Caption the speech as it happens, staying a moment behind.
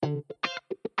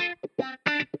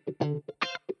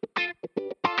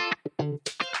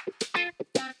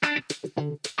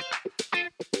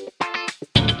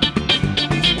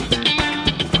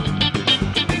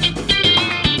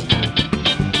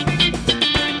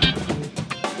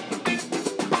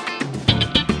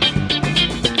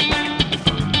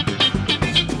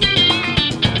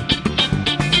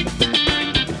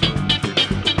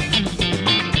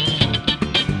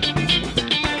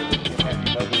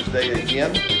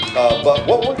But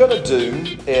what we're going to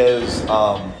do is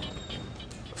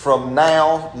from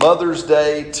now, Mother's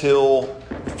Day till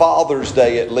Father's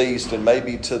Day at least, and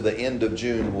maybe to the end of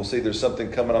June, we'll see there's something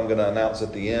coming I'm going to announce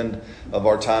at the end of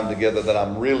our time together that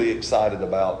I'm really excited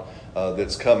about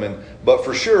that's coming. But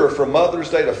for sure, from Mother's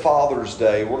Day to Father's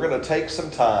Day, we're going to take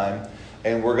some time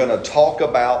and we're going to talk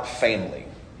about family.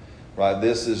 Right?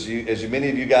 This is, as many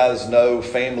of you guys know,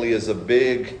 family is a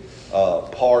big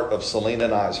part of Selena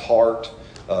and I's heart.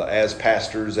 As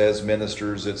pastors, as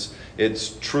ministers,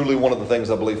 it's truly one of the things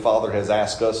I believe Father has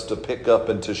asked us to pick up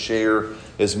and to share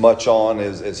as much on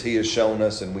as He has shown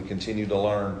us, and we continue to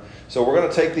learn. So we're going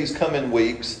to take these coming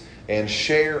weeks and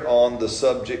share on the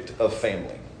subject of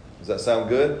family. Does that sound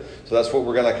good? So that's what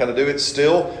we're going to kind of do. It's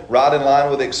still right in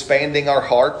line with expanding our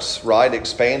hearts, right?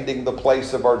 Expanding the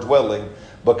place of our dwelling,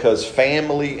 because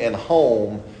family and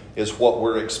home is what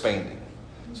we're expanding.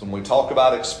 So when we talk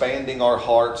about expanding our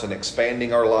hearts and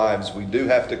expanding our lives, we do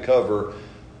have to cover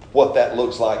what that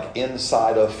looks like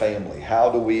inside of family. How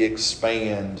do we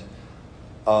expand?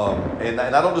 And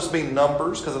I don't just mean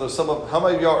numbers, because I know how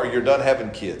many of y'all you're done having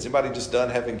kids? Anybody just done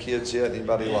having kids yet?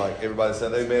 Anybody everybody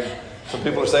saying amen? Some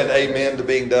people are saying amen to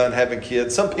being done having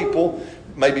kids. Some people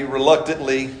maybe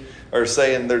reluctantly are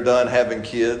saying they're done having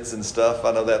kids and stuff.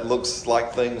 I know that looks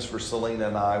like things for Selena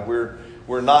and I.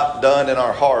 We're not done in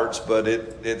our hearts, but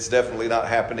it's definitely not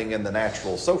happening in the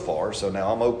natural so far. So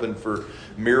now I'm open for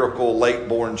miracle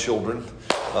late-born children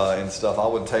and stuff. I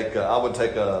would take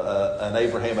an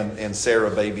Abraham and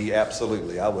Sarah baby.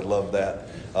 Absolutely, I would love that.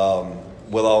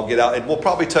 We'll all get out, and we'll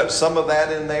probably touch some of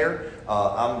that in there.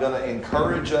 I'm going to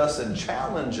encourage us and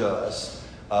challenge us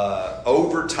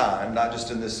over time, not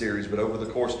just in this series, but over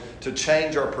the course, to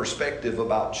change our perspective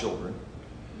about children,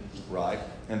 right?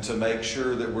 And to make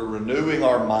sure that we're renewing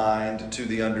our mind to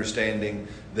the understanding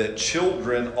that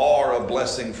children are a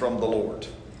blessing from the Lord.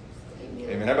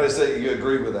 Amen. Everybody say you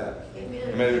agree with that.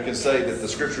 Amen. Maybe we can say that the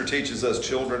Scripture teaches us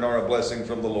children are a blessing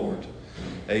from the Lord.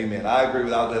 Amen. I agree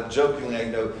with that. Jokingly, I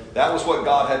know that was what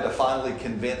God had to finally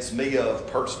convince me of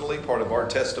personally. Part of our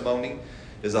testimony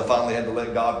is I finally had to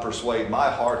let God persuade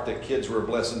my heart that kids were a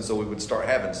blessing, so we would start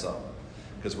having some.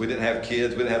 Because we didn't have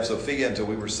kids, we didn't have Sophia until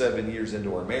we were 7 years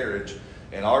into our marriage.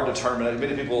 And our determination,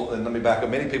 many people, and let me back up,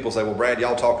 many people say, well, Brad,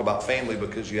 y'all talk about family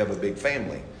because you have a big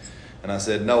family. And I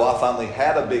said, no, I finally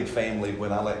had a big family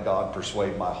when I let God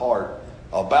persuade my heart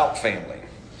about family,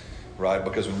 right?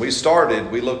 Because when we started,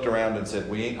 we looked around and said,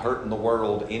 we ain't hurting the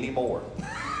world anymore.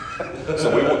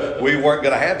 So we weren't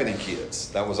going to have any kids.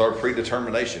 That was our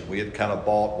predetermination. We had kind of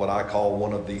bought what I call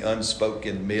one of the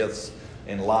unspoken myths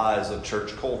and lies of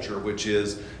church culture, which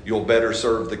is you'll better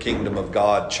serve the kingdom of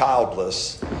God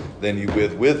childless than you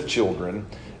with children.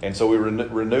 And so we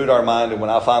renewed our mind, and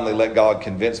when I finally let God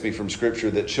convince me from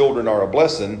Scripture that children are a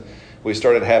blessing, we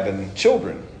started having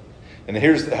children. And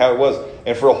here's how it was.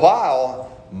 And for a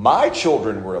while, my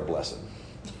children were a blessing.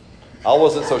 I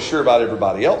wasn't so sure about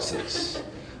everybody else's,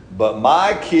 but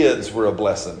my kids were a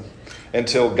blessing.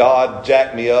 Until God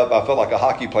jacked me up. I felt like a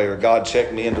hockey player. God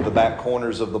checked me into the back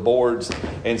corners of the boards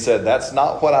and said, that's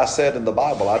not what I said in the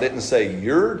Bible. I didn't say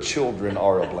your children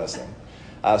are a blessing.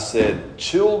 I said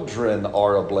children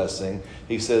are a blessing.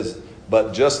 He says,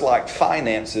 but just like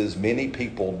finances, many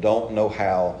people don't know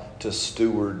how to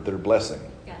steward their blessing.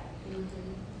 Yeah.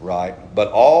 Mm-hmm. Right?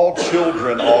 But all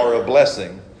children are a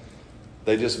blessing.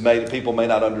 People may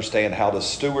not understand how to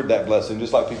steward that blessing,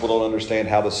 just like people don't understand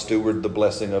how to steward the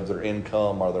blessing of their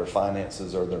income or their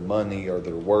finances or their money or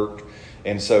their work.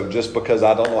 And so just because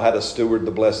I don't know how to steward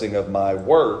the blessing of my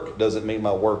work doesn't mean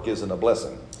my work isn't a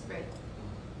blessing. Right.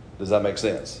 Does that make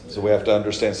sense? So we have to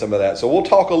understand some of that. So we'll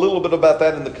talk a little bit about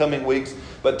that in the coming weeks.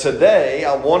 But today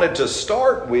I wanted to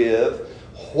start with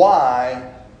why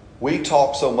we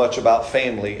talk so much about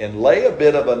family and lay a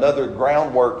bit of another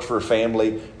groundwork for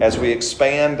family as we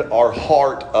expand our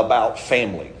heart about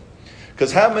family.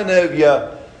 Because how many of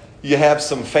you have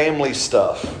some family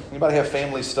stuff? Anybody have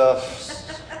family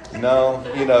stuff? No?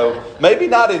 Maybe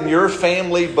not in your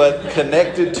family, but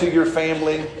connected to your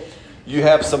family, you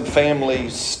have some family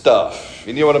stuff.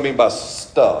 And you know what I mean by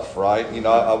stuff, right?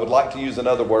 I would like to use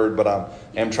another word, but I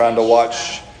am trying to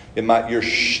watch your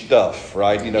stuff,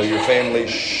 right? Your family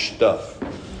stuff,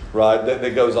 right?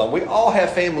 That goes on. We all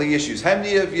have family issues. How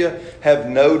many of you have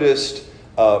noticed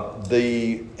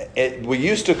we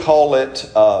used to call it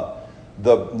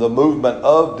the movement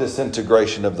of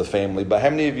disintegration of the family, but how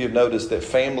many of you have noticed that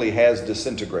family has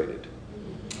disintegrated?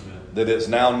 That it's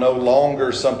now no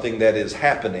longer something that is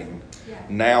happening.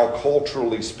 Now,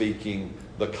 culturally speaking,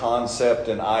 the concept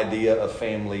and idea of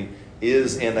family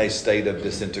is in a state of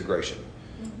disintegration.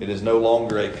 It is no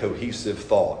longer a cohesive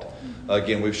thought.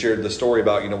 Again, we've shared the story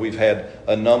about, we've had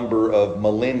a number of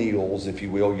millennials, if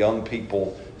you will, young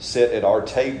people sit at our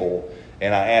table,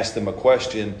 and I asked them a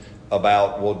question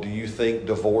about, well, do you think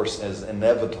divorce is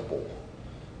inevitable?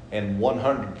 And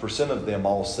 100% of them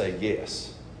all say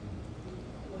yes.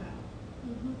 Wow.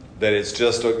 That it's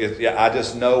just, I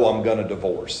just know I'm going to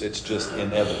divorce. It's just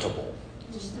inevitable.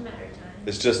 It's just a matter of time.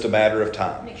 It's just a matter of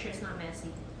time. Make sure it's not messy.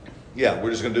 Yeah,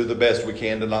 we're just going to do the best we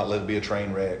can to not let it be a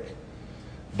train wreck.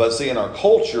 But see, in our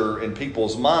culture, in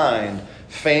people's mind,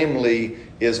 family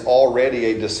is already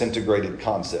a disintegrated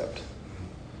concept.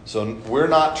 So we're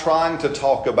not trying to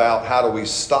talk about how do we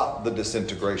stop the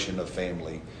disintegration of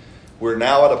family. We're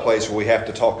now at a place where we have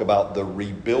to talk about the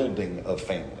rebuilding of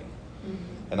family.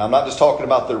 Mm-hmm. And I'm not just talking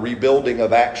about the rebuilding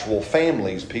of actual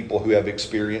families, people who have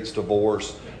experienced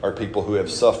divorce or people who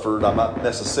have suffered. I'm not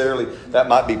necessarily, that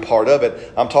might be part of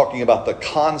it. I'm talking about the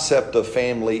concept of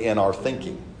family in our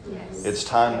thinking. Yes. It's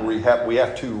time we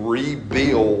have to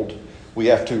rebuild, we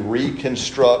have to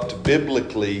reconstruct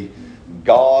biblically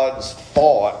God's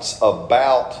thoughts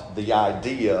about the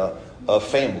idea of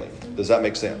family. Does that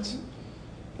make sense?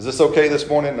 Is this okay this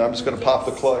morning? I'm just going to pop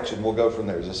the clutch and we'll go from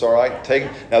there. Is this all right?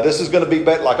 Now this is going to be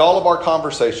better, like all of our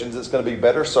conversations, it's going to be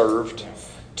better served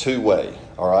two-way.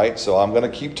 All right? So I'm going to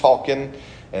keep talking,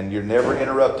 and you're never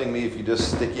interrupting me if you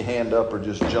just stick your hand up or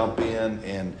just jump in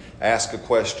and ask a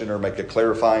question or make a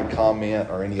clarifying comment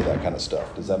or any of that kind of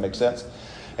stuff. Does that make sense?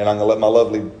 And I'm going to let my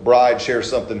lovely bride share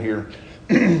something here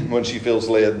when she feels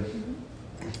led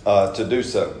to do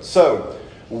so. So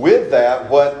with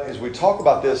that, as we talk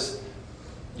about this,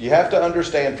 you have to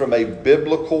understand from a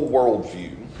biblical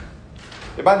worldview.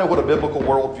 Anybody know what a biblical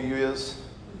worldview is?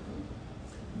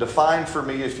 Define for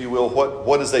me, if you will,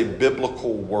 what is a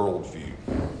biblical worldview?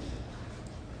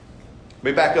 Let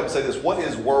me back up and say this. What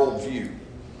is worldview?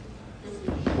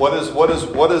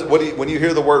 When you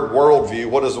hear the word worldview,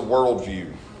 what is a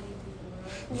worldview?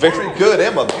 Very good,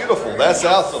 Emma. Beautiful. That's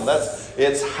awesome.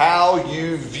 It's how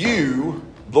you view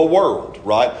the world,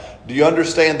 right? Do you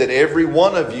understand that every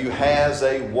one of you has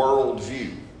a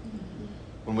worldview?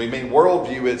 When we mean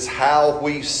worldview, it's how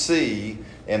we see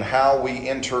and how we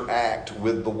interact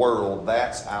with the world.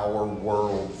 That's our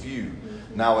worldview.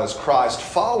 Now, as Christ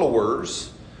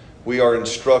followers, we are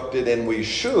instructed and we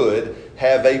should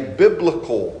have a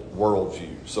biblical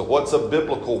worldview. So what's a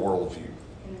biblical worldview?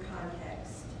 In the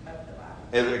context of the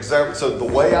Bible. Exactly. So the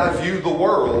way I view the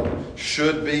world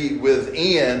should be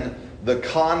within the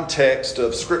context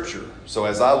of Scripture. So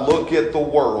as I look at the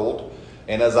world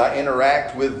and as I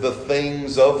interact with the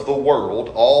things of the world,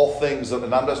 all things of,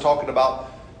 and I'm just talking about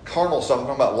carnal stuff, I'm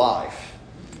talking about life,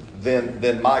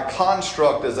 then my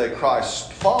construct as a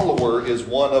Christ follower is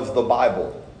one of the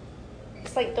Bible.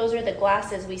 It's like those are the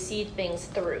glasses we see things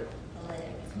through.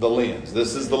 The lens.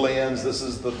 This is the lens. This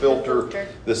is the filter.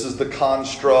 This is the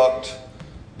construct.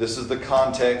 This is the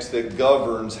context that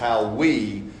governs how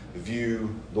we view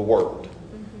the world.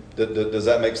 Does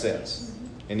that make sense?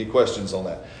 Any questions on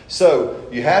that? So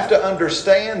you have to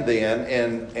understand then,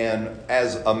 and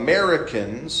as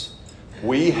Americans,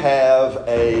 we have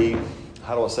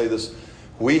how do I say this?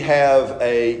 We have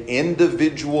a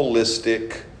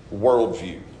individualistic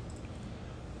worldview.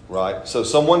 Right? So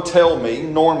someone tell me,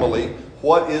 normally,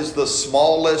 what is the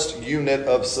smallest unit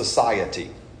of society?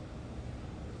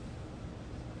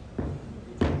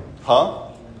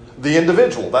 The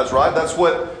individual. That's right. That's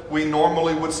what we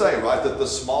normally would say, right? That the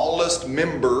smallest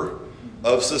member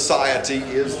of society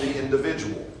is the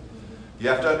individual. You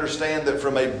have to understand that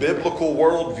from a biblical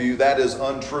worldview, that is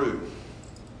untrue.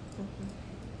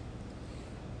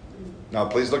 Now,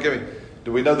 please look at me.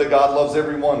 Do we know that God loves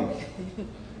everyone?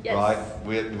 Yes. Right?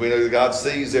 We know that God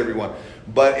sees everyone.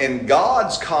 But in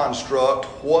God's construct,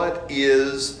 what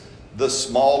is the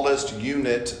smallest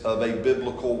unit of a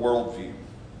biblical worldview?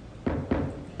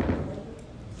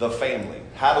 The family.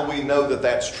 How do we know that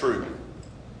that's true?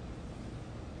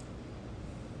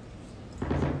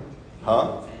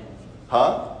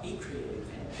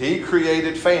 He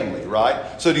created family,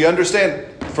 right? So do you understand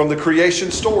from the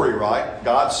creation story, right?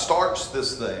 God starts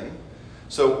this thing.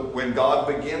 So when God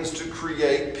begins to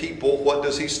create people, what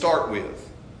does He start with?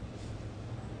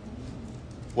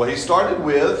 Well, He started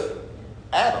with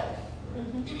Adam,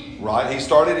 right? He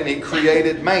started and He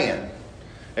created man.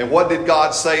 And what did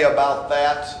God say about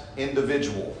that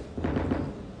individual?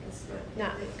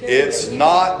 Not good. It's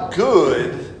not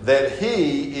good that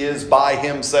he is by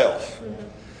himself.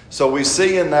 So we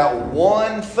see in that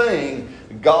one thing,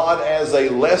 God, as a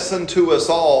lesson to us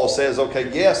all, says, okay,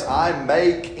 yes, I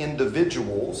make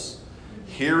individuals.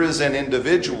 Here is an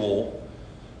individual,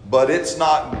 but it's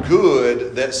not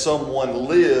good that someone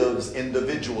lives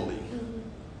individually.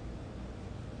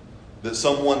 That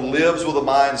someone lives with a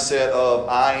mindset of,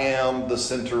 I am the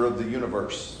center of the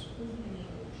universe.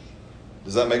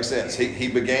 Does that make sense? He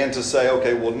began to say,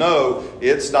 okay, well, no,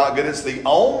 it's not good. It's the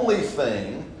only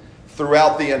thing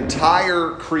throughout the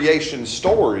entire creation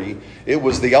story. It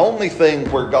was the only thing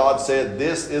where God said,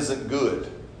 this isn't good.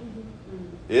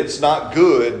 It's not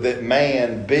good that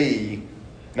man be.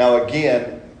 Now,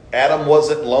 again, Adam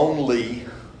wasn't lonely.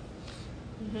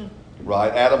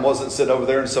 Right? Adam wasn't sitting over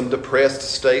there in some depressed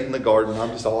state in the garden.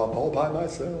 I'm all by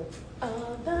myself.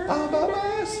 All by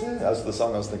myself. That's the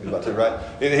song I was thinking about too, right?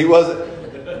 He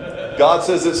wasn't. God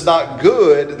says it's not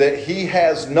good that he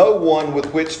has no one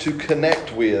with which to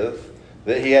connect with,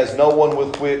 that he has no one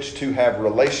with which to have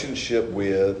relationship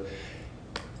with.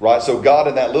 Right? So God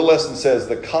in that little lesson says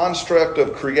the construct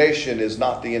of creation is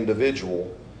not the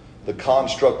individual. The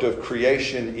construct of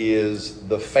creation is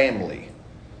the family.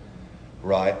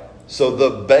 Right? So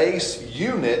the base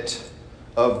unit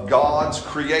of God's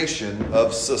creation,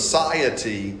 of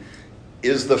society,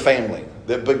 is the family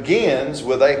that begins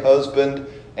with a husband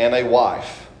and a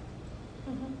wife,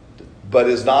 but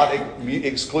is not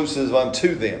exclusive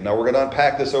unto them. Now we're going to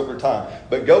unpack this over time,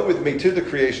 but go with me to the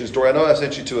creation story. I know I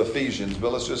sent you to Ephesians,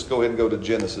 but let's just go ahead and go to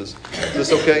Genesis. Is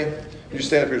this okay? You just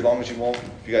stand up here as long as you want.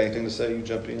 If you got anything to say, you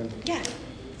jump in. Yeah.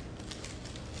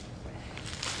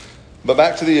 But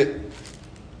back to the...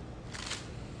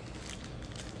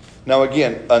 Now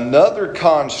again, another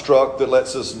construct that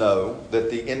lets us know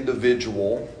that the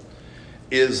individual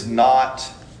is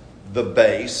not the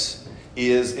base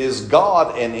is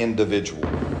God an individual?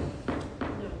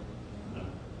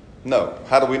 No.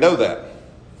 How do we know that?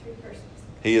 3 persons.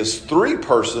 He is 3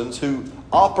 persons who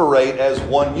operate as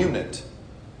one unit.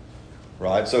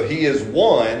 Right? So he is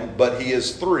one, but he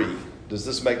is 3. Does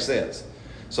this make sense?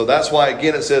 So that's why,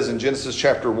 again, it says in Genesis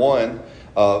chapter 1,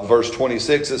 verse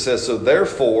 26, it says, so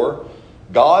therefore,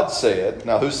 God said,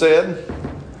 now who said?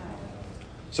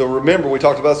 So remember, we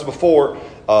talked about this before,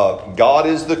 God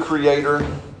is the creator.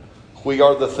 We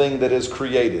are the thing that is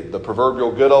created. The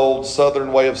proverbial good old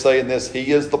Southern way of saying this,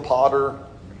 he is the potter.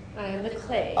 I am the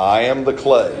clay. I am the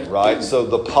clay, right? So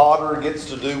the potter gets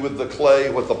to do with the clay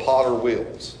what the potter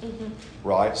wills.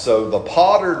 Right? So the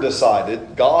potter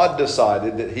decided, God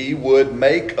decided that he would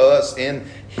make us in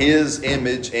his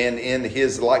image and in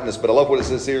his likeness. But I love what it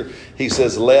says here. He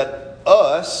says, let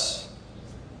us.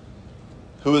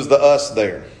 Who is the us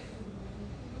there?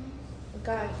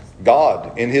 God.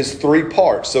 God in his 3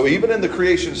 parts. So even in the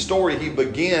creation story, he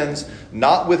begins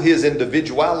not with his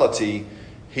individuality.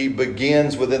 He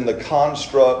begins within the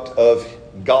construct of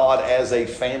God as a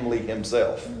family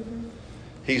himself.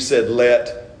 He said,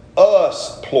 let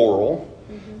us, plural,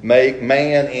 make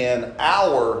man in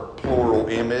our plural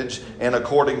image and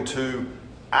according to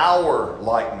our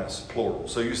likeness, plural.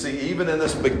 So you see, even in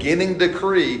this beginning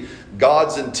decree,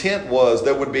 God's intent was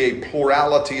there would be a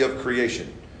plurality of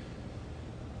creation.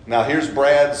 Now here's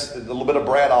a little bit of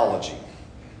Bradology,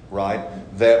 right?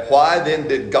 That why then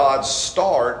did God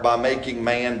start by making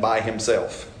man by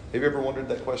himself? Have you ever wondered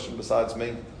that question besides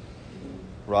me?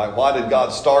 Right? Why did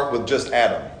God start with just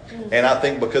Adam? And I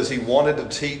think because he wanted to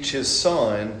teach his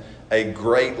son a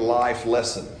great life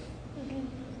lesson.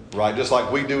 Right? Just like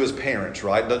we do as parents,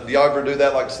 right? Do y'all ever do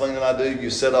that like Selena and I do? You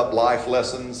set up life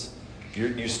lessons.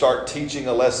 You start teaching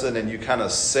a lesson and you kind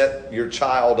of set your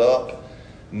child up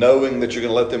knowing that you're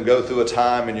going to let them go through a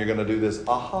time and you're going to do this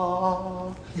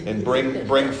aha and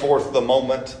bring forth the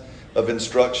moment of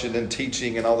instruction and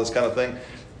teaching and all this kind of thing.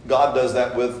 God does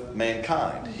that with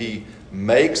mankind. He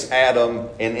makes Adam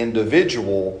an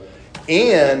individual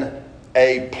in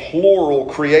a plural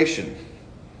creation.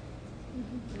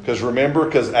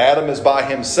 Because Adam is by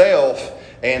himself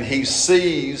and he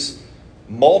sees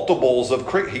multiples of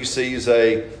creatures. He sees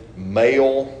a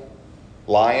male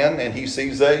lion and he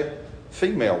sees a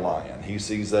female lion. He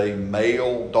sees a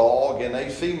male dog and a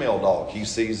female dog. He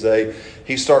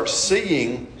starts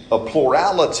seeing a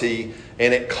plurality,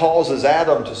 and it causes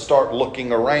Adam to start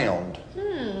looking around.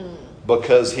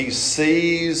 Because he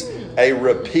sees a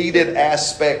repeated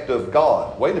aspect of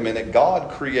God. Wait a minute,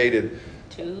 God created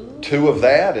 2 of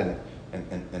that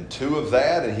and 2 of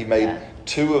that, and he made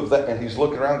 2 of that, and he's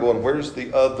looking around going, where's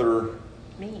the other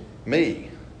me?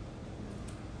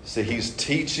 See, he's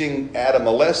teaching Adam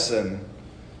a lesson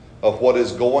of what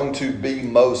is going to be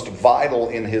most vital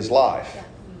in his life.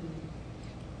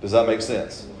 Does that make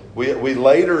sense? We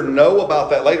later know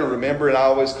about that later, remember, and I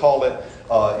always call it,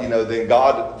 then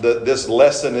God, this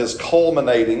lesson is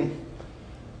culminating,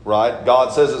 right?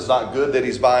 God says it's not good that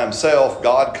he's by himself.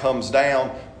 God comes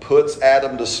down, puts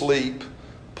Adam to sleep,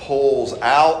 pulls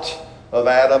out of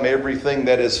Adam everything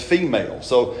that is female.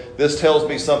 So this tells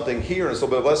me something here. And so,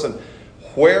 but listen,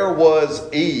 where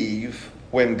was Eve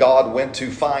when God went to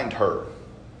find her?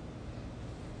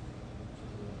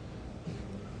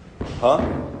 Huh?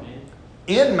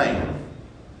 In man.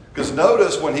 Because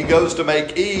notice when he goes to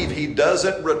make Eve, he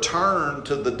doesn't return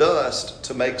to the dust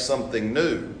to make something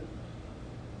new.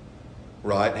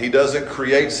 Right? He doesn't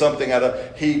create something out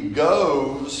of... He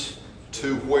goes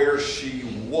to where she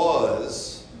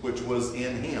was, which was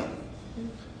in him.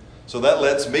 So that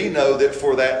lets me know that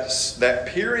for that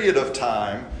period of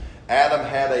time, Adam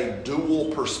had a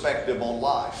dual perspective on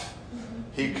life.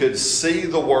 He could see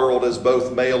the world as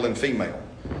both male and female.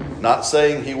 Not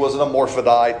saying he was an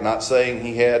hermaphrodite, not saying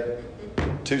he had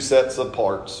two sets of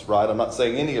parts, right? I'm not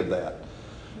saying any of that,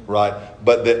 right?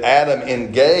 But that Adam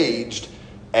engaged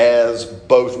as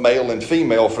both male and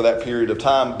female for that period of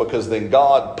time, because then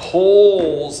God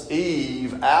pulls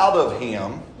Eve out of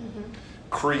him,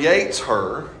 creates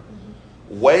her,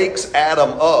 wakes Adam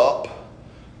up,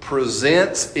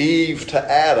 presents Eve to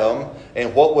Adam,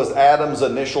 and what was Adam's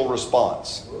initial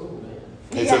response?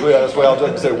 He said, well, that's what I was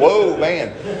going to say, whoa, man.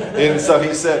 And so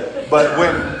he said, but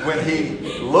when he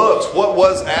looks, what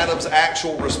was Adam's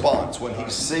actual response when he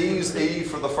sees Eve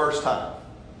for the first time?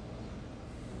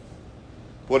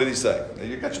 What did he say?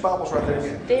 You got your Bibles right there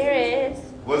again. There is.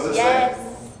 What does it yes.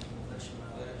 say?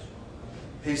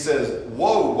 He says,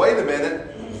 whoa, wait a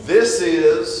minute. This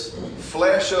is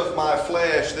flesh of my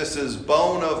flesh. This is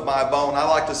bone of my bone. I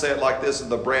like to say it like this in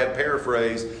the Brad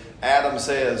paraphrase. Adam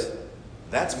says,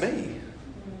 that's me.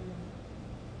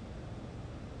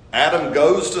 Adam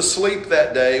goes to sleep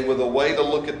that day with a way to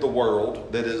look at the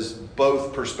world that is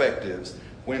both perspectives.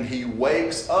 When he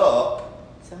wakes up,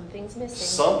 something's missing.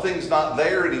 Something's not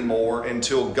there anymore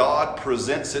until God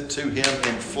presents it to him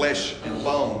in flesh and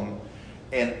bone.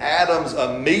 And Adam's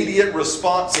immediate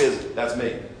response is, that's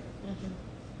me.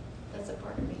 That's a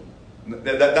part of me.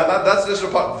 That's just a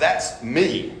part. That's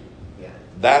me. Yeah.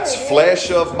 That's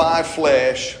flesh of my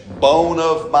flesh, bone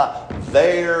of my...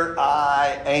 There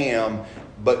I am.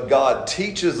 But God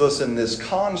teaches us in this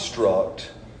construct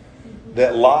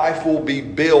that life will be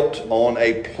built on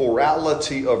a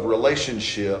plurality of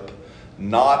relationship,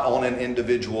 not on an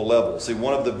individual level. See,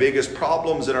 one of the biggest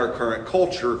problems in our current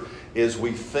culture is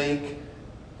we think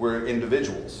we're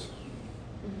individuals.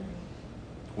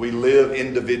 We live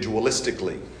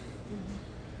individualistically.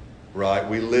 Right?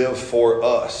 We live for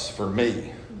us, for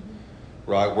me.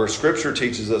 Right? Where Scripture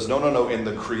teaches us, no. In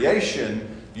the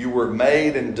creation, you were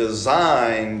made and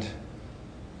designed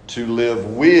to live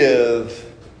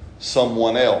with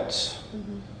someone else.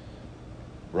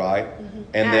 Right?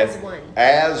 And as that one.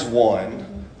 As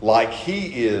one, like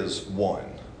he is one.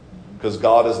 Because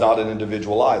God is not an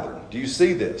individual either. Do you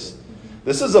see this?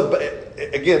 This is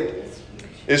again,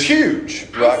 it's huge,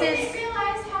 right? I didn't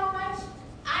realize how much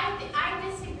I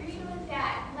disagreed with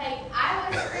that. Like,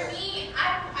 for me,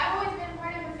 I've always been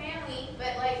part of a family,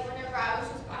 but like whenever I was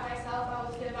just by myself, I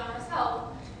was good by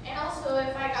myself. And also,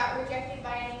 if I got rejected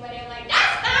by anybody, I'm like,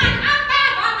 that's fine, I'm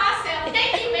bad by myself.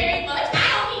 Thank you very much. I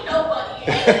don't need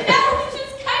nobody. And that was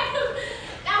just kind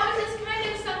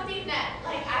of something that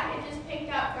like I had just picked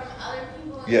up from other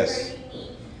people encouraging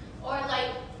me, or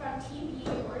like from TV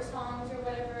or songs or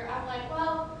whatever. I'm like,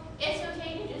 well, it's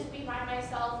okay to just be by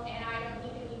myself, and I don't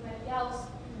need anybody else.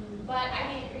 But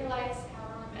I didn't realize how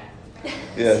wrong that was.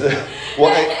 Yeah.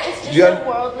 Well, It's just a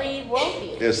worldly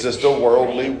worldview. it's just a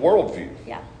worldly worldview.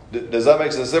 Yeah. Does that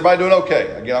make sense? Is everybody doing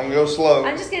okay? Again, I'm going to go slow.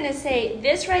 I'm just going to say,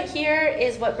 this right here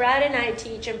is what Brad and I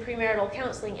teach in premarital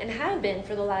counseling and have been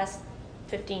for the last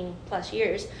 15 plus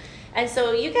years. And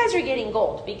so you guys are getting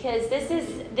gold, because this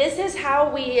is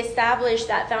how we establish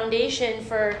that foundation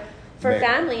for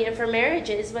family and for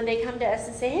marriages when they come to us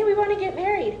and say, hey, we want to get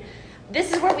married.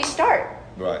 This is where we start.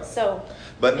 Right. So,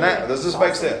 but now, does this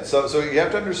make sense? So you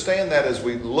have to understand that as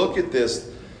we look at this,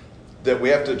 that we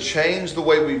have to change the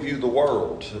way we view the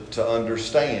world to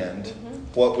understand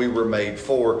what we were made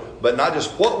for, but not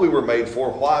just what we were made for,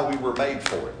 why we were made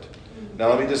for it. Now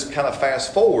let me just kind of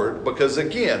fast forward, because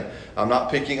again, I'm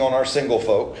not picking on our single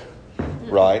folk,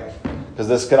 right? Because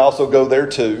this can also go there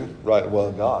too, right?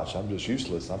 Well, gosh, I'm just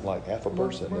useless. I'm like half a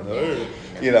person,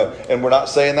 you know, and we're not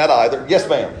saying that either. Yes,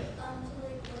 ma'am.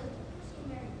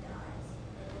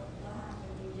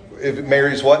 If it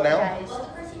marries what now? guys.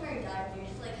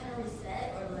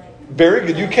 Very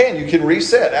good. You can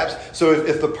reset. So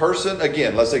if the person,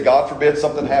 again, let's say God forbid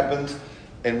something happens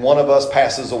and one of us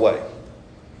passes away,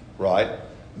 right?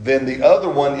 Then the other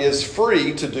one is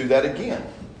free to do that again.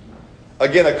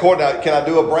 Again, can I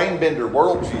do a brain bender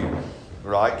worldview?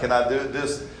 Right? Can I do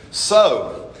this?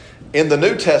 So, In the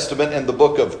New Testament, in the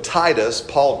book of Titus,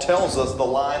 Paul tells us the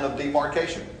line of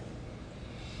demarcation.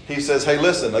 He says, hey,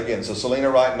 listen, again, so Selena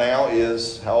right now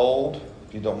is how old,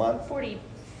 if you don't mind?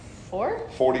 44?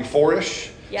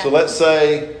 44-ish. Yeah. So let's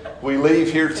say we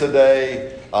leave here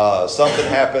today, something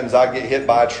happens, I get hit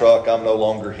by a truck, I'm no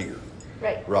longer here.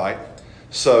 Right. Right?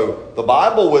 So the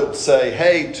Bible would say,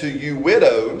 hey, to you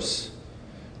widows,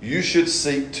 you should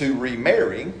seek to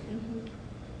remarry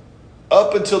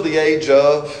up until the age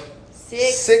of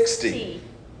 60.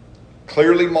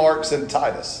 Clearly marks in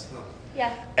Titus.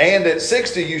 Yeah. And at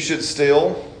 60, you should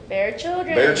still Bear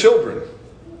children. bear children.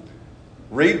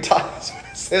 Read Titus, what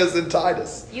it says in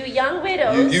Titus. You young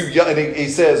widows. And he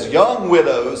says young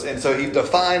widows, and so he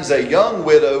defines a young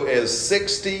widow as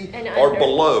 60 And or under.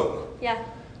 below. Yeah.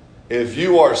 If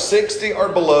you are 60 or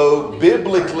below,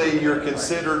 biblically you're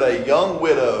considered a young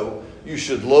widow. You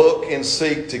should look and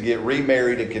seek to get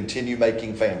remarried and continue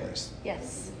making families.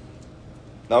 Yes.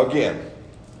 Now again,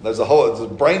 there's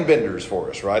brain benders for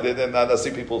us, right? And I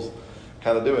see people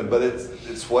kind of doing, but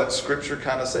it's what Scripture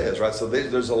kind of says, right? So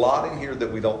there's a lot in here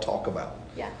that we don't talk about,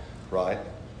 Yeah. right?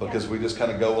 Because Yeah. we just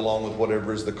kind of go along with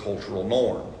whatever is the cultural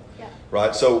norm, Yeah.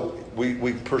 right? So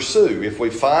we pursue. If we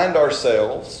find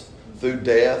ourselves through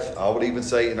death, I would even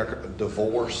say in a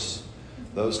divorce,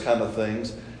 those kind of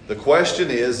things. The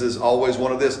question is always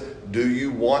one of this: do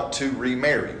you want to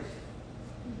remarry,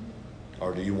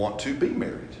 or do you want to be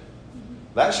married?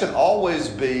 That should always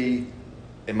be,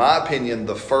 in my opinion,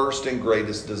 the first and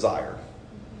greatest desire.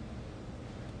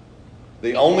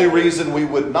 The only reason we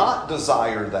would not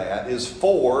desire that is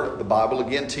for, the Bible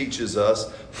again teaches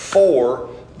us, for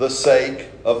the sake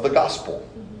of the gospel.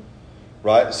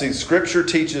 Right? See, Scripture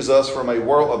teaches us from a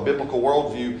biblical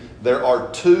worldview, there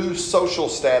are two social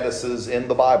statuses in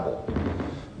the Bible.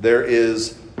 There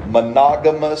is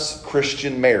monogamous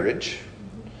Christian marriage,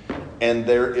 and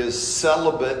there is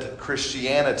celibate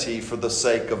Christianity for the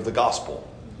sake of the gospel.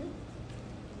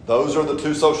 Those are the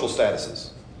two social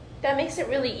statuses. That makes it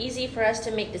really easy for us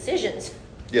to make decisions.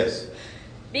 Yes.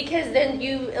 Because then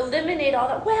you eliminate all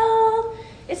that, well,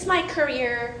 it's my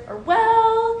career, or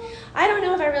well, I don't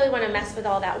know if I really want to mess with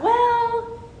all that,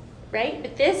 well, right?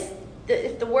 But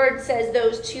if the word says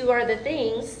those two are the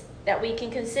things that we can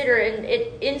consider, and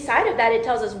inside of that it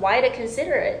tells us why to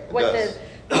consider it, what the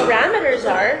parameters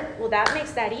are, well, that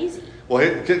makes that easy. Well,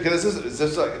 is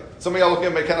this like, some of y'all looking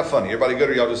at me kind of funny. Everybody good,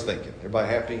 or y'all just thinking? Everybody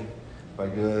happy?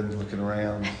 Everybody good? Looking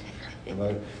around?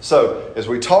 So, as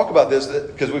we talk about this,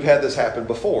 because we've had this happen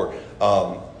before,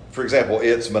 for example,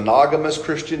 it's monogamous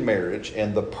Christian marriage,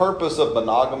 and the purpose of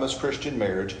monogamous Christian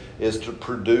marriage is to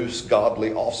produce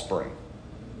godly offspring.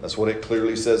 That's what it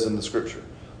clearly says in the Scripture.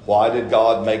 Why did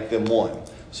God make them one?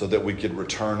 So that we could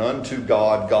return unto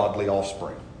God godly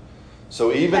offspring.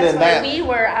 So even That's in why that, we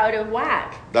were out of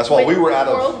whack. That's why we were out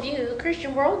of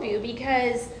Christian worldview,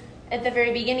 because at the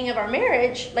very beginning of our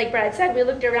marriage, like Brad said, we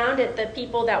looked around at the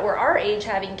people that were our age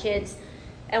having kids,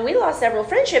 and we lost several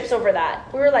friendships over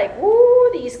that. We were like, "Woo,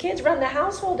 these kids run the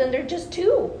household, and they're just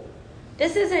two.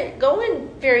 This isn't going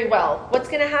very well. What's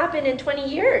going to happen in 20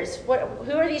 years? Who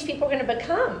are these people going to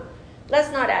become?"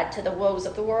 Let's not add to the woes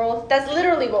of the world. That's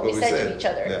literally what we said to each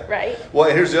other, yeah. Right? Well,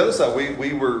 and here's the other side.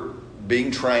 We were being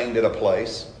trained at a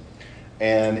place,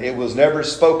 and it was never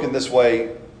spoken this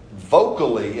way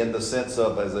vocally in the sense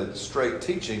of as a straight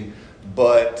teaching,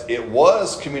 but it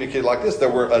was communicated like this. There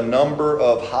were a number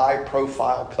of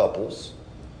high-profile couples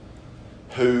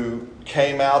who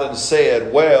came out and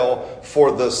said, well,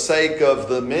 for the sake of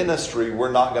the ministry,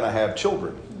 we're not going to have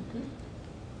children.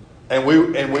 And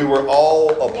we were all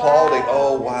applauding. Wow,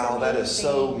 oh, wow, that's that is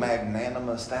so amazing.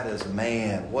 magnanimous. That is,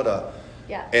 man, what a...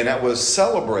 Yeah. And that was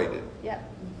celebrated. Yeah.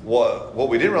 What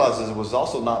we didn't realize is it was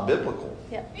also not biblical.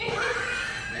 Yeah.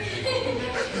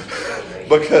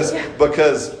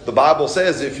 Because the Bible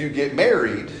says if you get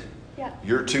married, Yeah.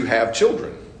 you're to have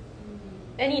children.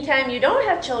 Anytime you don't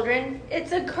have children,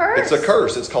 it's a curse. It's a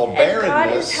curse. It's called And barrenness.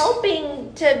 God is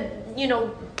helping to,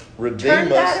 Redeem turn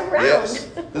that us. around. Yes.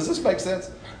 Does this make sense?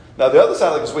 Now the other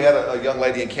side, because we had a young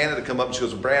lady in Canada come up and she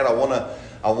goes, Brad, I want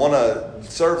to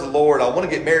serve the Lord. I want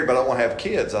to get married, but I don't want to have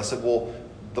kids. I said, well,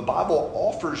 the Bible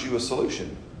offers you a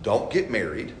solution. Don't get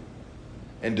married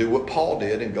and do what Paul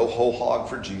did and go whole hog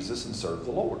for Jesus and serve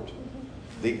the Lord.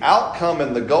 The outcome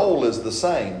and the goal is the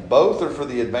same. Both are for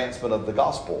the advancement of the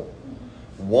gospel.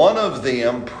 One of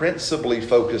them principally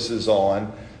focuses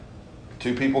on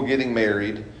two people getting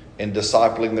married and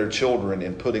discipling their children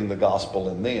and putting the gospel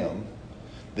in them.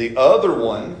 The other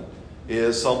one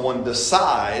is someone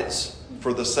decides,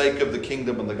 for the sake of the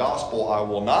kingdom and the gospel, I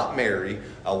will not marry,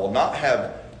 I will not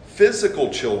have physical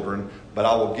children, but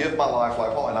I will give my life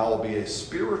like Paul, and I will be a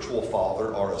spiritual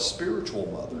father or a spiritual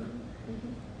mother.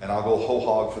 And I'll go whole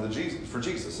hog for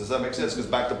Jesus. Does that make sense? Because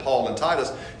back to Paul and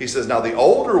Titus, he says, now the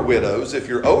older widows, if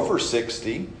you're over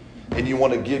 60 and you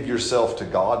want to give yourself to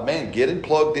God, man, get and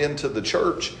plugged into the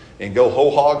church and go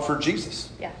whole hog for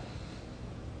Jesus. Yeah.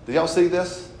 Did y'all see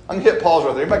this? I'm going to hit pause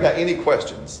right there. Anybody got any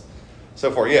questions so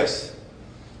far? Yes.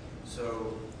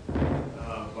 So,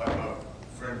 like my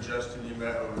friend Justin you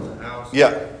met over the house.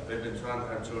 Yeah. They've been trying to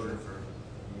have children for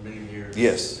many years.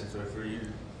 Yes. And so for you,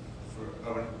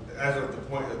 as of the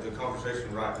point of the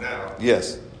conversation right now,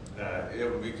 Yes.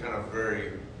 It would be kind of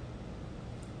very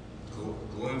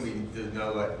gloomy to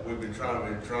know, like, we've been trying.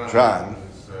 And so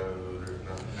there's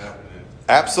nothing happening.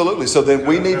 Absolutely. So then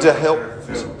we need to help.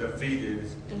 Feel defeated.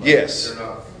 Yes. They're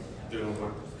not doing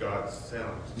what God's telling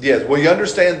us. Yes. Well, you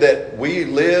understand that we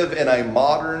live in a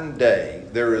modern day.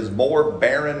 There is more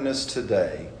barrenness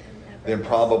today than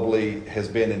probably has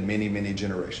been in many, many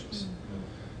generations.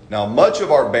 Now, much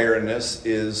of our barrenness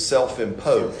is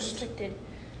self-imposed. Self-inflicted.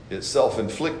 It's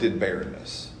self-inflicted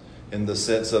barrenness in the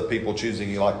sense of people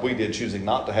choosing, like we did, choosing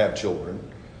not to have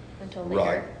children. Until later.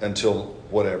 Right, until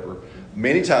whatever.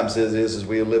 Many times it is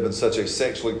we live in such a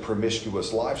sexually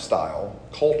promiscuous lifestyle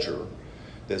culture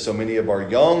that so many of our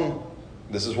young,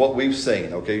 this is what we've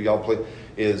seen, okay, y'all play,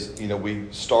 is, we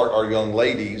start our young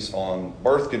ladies on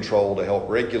birth control to help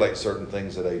regulate certain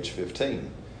things at age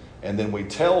 15. And then we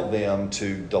tell them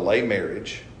to delay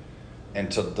marriage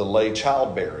and to delay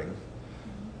childbearing,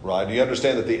 right? Do you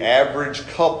understand that the average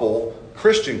couple,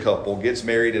 Christian couple, gets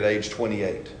married at age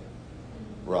 28,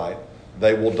 right?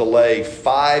 They will delay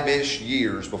 5-ish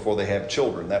years before they have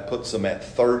children. That puts them at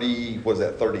 33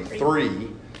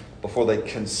 before they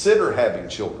consider having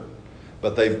children.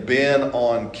 But they've been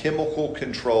on chemical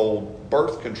controlled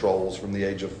birth controls from the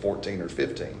age of 14 or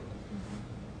 15.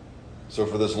 So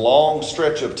for this long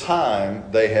stretch of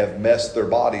time, they have messed their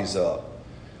bodies up.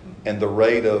 And the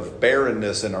rate of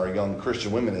barrenness in our young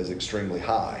Christian women is extremely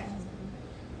high.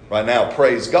 Right now,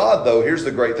 praise God, though, here's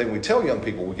the great thing we tell young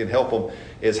people, we can help them,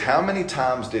 is how many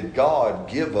times did God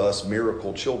give us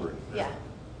miracle children? Yeah.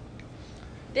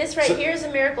 This right here is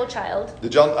a miracle child.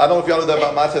 Did y'all? I don't know if y'all know that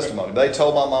about my testimony. They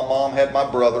told my mom had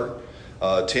my brother,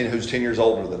 who's 10 years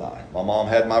older than I. My mom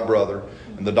had my brother,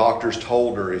 and the doctors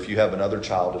told her, if you have another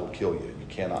child, it'll kill you. You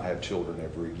cannot have children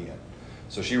ever again.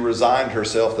 So she resigned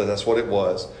herself that that's what it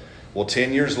was. Well,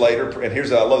 10 years later, and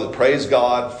here's what I love it. Praise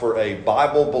God for a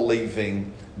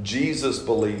Bible-believing,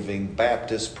 Jesus-believing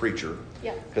Baptist preacher.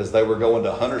 Yeah. Because they were going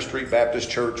to Hunter Street Baptist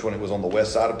Church when it was on the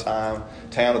west side of town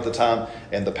at the time.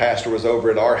 And the pastor was over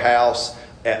at our house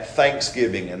at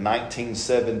Thanksgiving in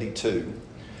 1972.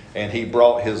 And he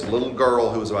brought his little girl,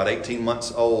 who was about 18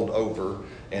 months old, over.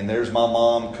 And there's my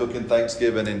mom cooking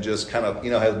Thanksgiving and just kind of,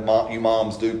 as you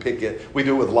moms do, pick it. We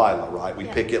do it with Lila, right? We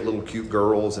pick it little cute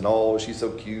girls and, oh, she's so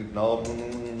cute. And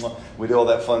oh, we do all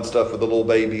that fun stuff with the little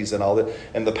babies and all that.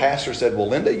 And the pastor said, well,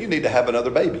 Linda, you need to have another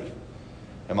baby.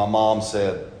 And my mom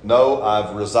said, no,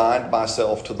 I've resigned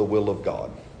myself to the will of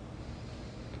God.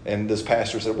 And this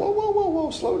pastor said,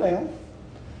 whoa, slow down.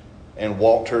 And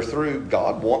walked her through,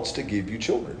 God wants to give you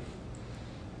children.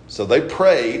 So they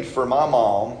prayed for my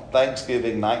mom,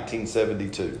 Thanksgiving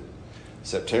 1972.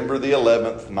 September the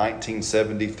 11th,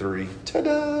 1973.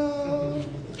 Ta-da!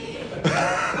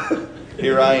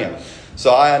 Here I am.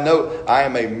 So I know I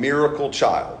am a miracle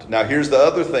child. Now here's the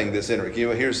other thing that's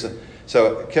interesting.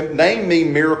 Name me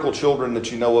miracle children that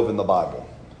you know of in the Bible.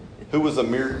 Who was a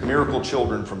miracle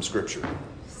children from Scripture?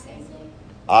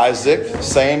 Isaac,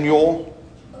 Samuel.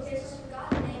 Okay, so I forgot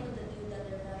the name of the dude that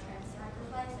they were trying to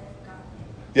sacrifice. I forgot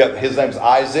the name. Yeah, his name's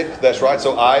Isaac. That's right.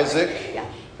 So Isaac. Yeah.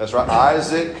 That's right.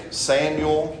 Isaac,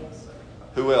 Samuel.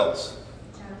 Who else?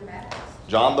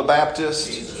 John the Baptist.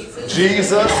 Jesus. He's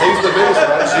the biggest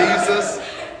one. Jesus.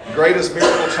 Greatest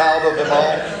miracle child of them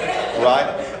all.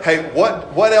 Right? Hey,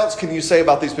 what else can you say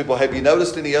about these people? Have you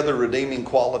noticed any other redeeming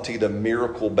quality to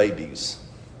miracle babies?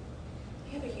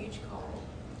 You have a huge call.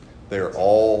 They're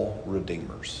all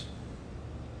redeemers.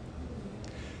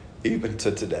 Even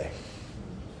to today.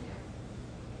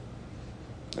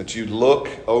 That you look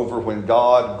over when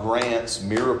God grants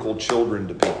miracle children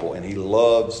to people, and He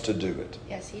loves to do it.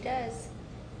 Yes, He does.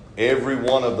 Every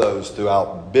one of those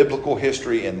throughout biblical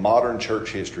history and modern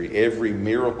church history, every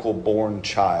miracle-born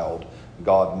child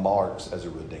God marks as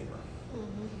a redeemer.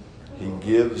 Mm-hmm. He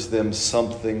gives them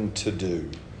something to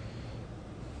do.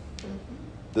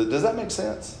 Mm-hmm. Does that make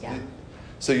sense? Yeah.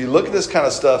 So you look at this kind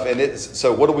of stuff, and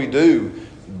so what do?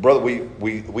 Brother,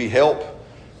 we help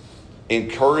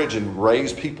encourage and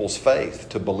raise people's faith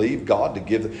to believe God to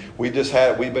give. We've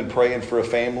been praying for a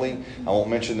family. I won't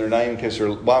mention their name in case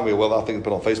they're, well, I think they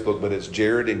put it on Facebook, but it's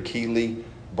Jared and Keely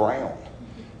Brown.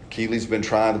 Keely's been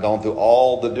gone through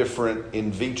all the different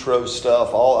in vitro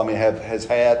stuff.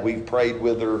 We've prayed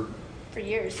with her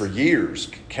for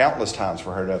years, countless times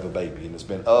for her to have a baby. And it's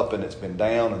been up and it's been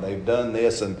down, and they've done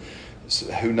this, and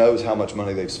who knows how much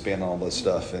money they've spent on all this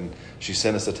stuff. And she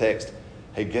sent us a text,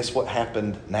 hey, guess what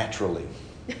happened naturally?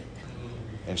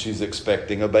 And she's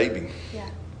expecting a baby. Yeah.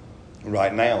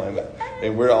 Right now,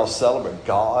 and we're all celebrating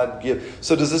God give.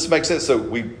 So does this make sense? So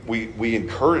we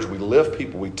encourage, we lift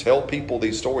people, we tell people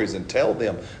these stories and tell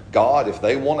them, God, if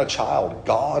they want a child,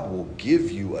 God will give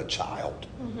you a child.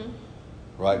 Mm-hmm.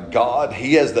 Right? God,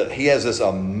 He has this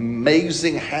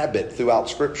amazing habit throughout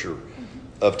Scripture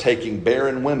of taking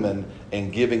barren women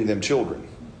and giving them children.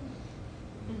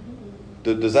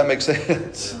 Mm-hmm. Does that make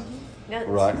sense? Mm-hmm. Now,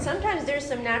 right. Sometimes there's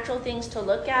some natural things to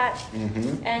look at,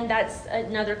 and that's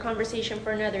another conversation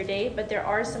for another day, but there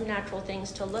are some natural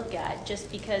things to look at just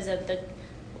because of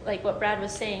like what Brad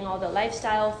was saying, all the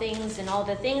lifestyle things and all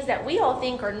the things that we all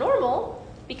think are normal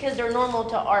because they're normal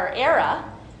to our era.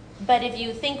 But if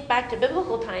you think back to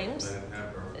biblical times,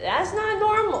 that's not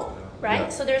normal, right? Yeah.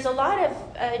 So there's a lot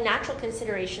of natural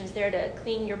considerations there to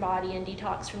clean your body and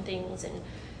detox from things and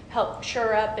help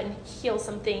shore up and heal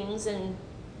some things, and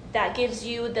that gives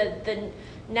you the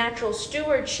natural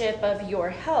stewardship of your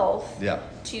health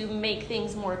to make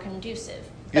things more conducive.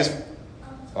 Yes.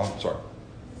 Oh, sorry.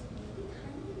 This may be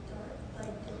kind of dark, but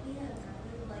don't we have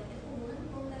happened, like if a woman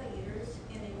pulls out a uterus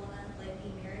and they want to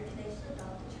be married, can they just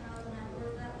adopt a child and have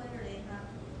birth that way, or they have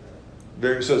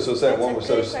to? So that one was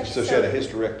That's a good so she had a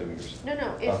hysterectomy.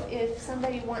 No. If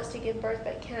somebody wants to give birth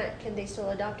but can't, can they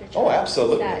still adopt a child? Oh,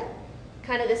 absolutely. Is that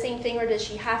kind of the same thing, or does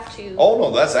she have to? Oh, no,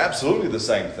 that's absolutely the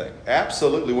same thing.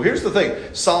 Absolutely. Well, here's the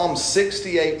thing. Psalm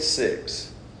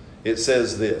 68:6, it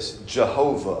says this,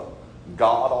 Jehovah,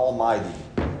 God Almighty,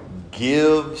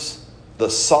 gives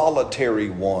the solitary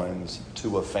ones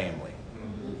to a family.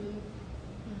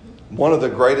 One of the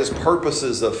greatest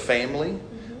purposes of family,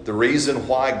 the reason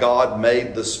why God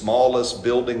made the smallest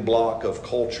building block of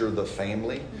culture the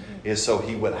family, is so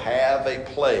He would have a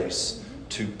place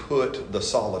to put the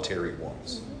solitary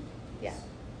ones. Yeah.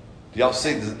 Do y'all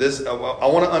see this? I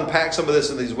want to unpack some of this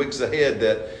in these weeks ahead.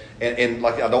 And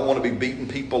like, I don't want to be beating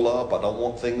people up. I don't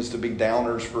want things to be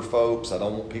downers for folks. I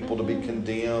don't want people to be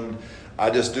condemned. I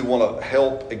just do want to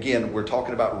help. Again, we're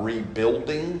talking about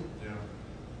rebuilding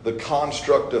the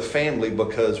construct of family,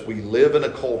 because we live in a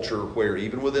culture where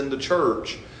even within the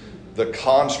church, the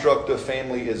construct of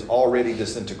family is already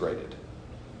disintegrated.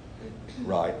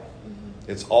 Right?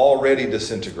 It's already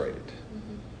disintegrated.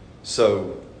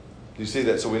 So, you see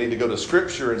that? So we need to go to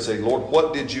Scripture and say, Lord,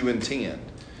 what did you intend?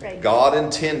 Right. God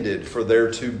intended for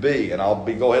there to be, and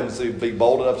go ahead and be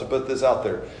bold enough to put this out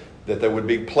there, that there would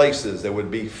be places, there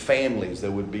would be families,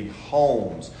 there would be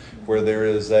homes where there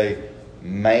is a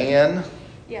man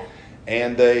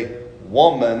and a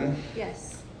woman.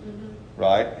 Yes.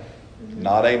 Right?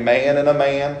 Not a man and a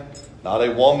man, not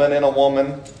a woman and a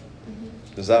woman.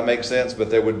 Does that make sense? But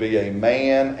there would be a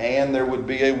man and there would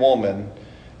be a woman,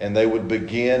 and they would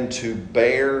begin to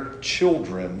bear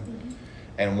children.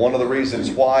 And one of the reasons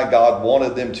why God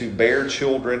wanted them to bear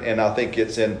children, and I think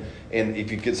it's in if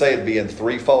you could say it'd be in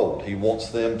threefold. He wants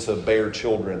them to bear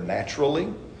children naturally.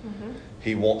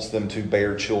 He wants them to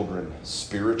bear children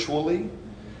spiritually.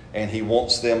 And He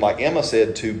wants them, like Emma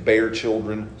said, to bear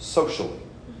children socially.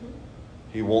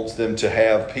 He wants them to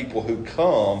have people who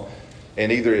come,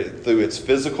 and either through its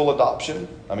physical adoption.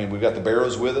 I mean, we've got the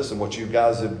Barrows with us, and what you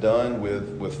guys have done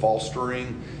with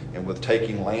fostering and with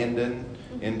taking Landon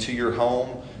into your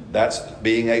home, that's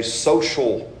being a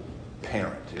social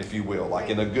parent, if you will. Like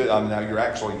in a good, now you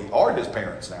are his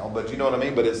parents now, but you know what I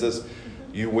mean? But it's this,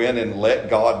 you went and let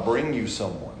God bring you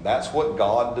someone. That's what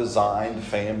God designed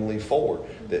family for,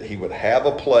 that He would have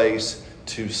a place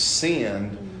to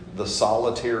send the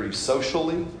solitary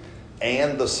socially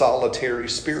and the solitary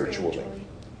spiritually.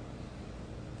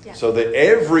 Yeah. So that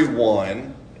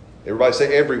everyone, everybody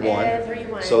say everyone,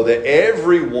 so that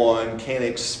everyone can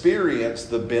experience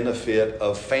the benefit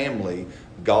of family,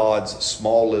 God's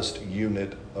smallest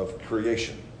unit of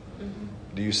creation.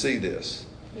 Do you see this?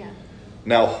 Yeah.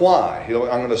 Now, why?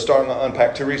 I'm going to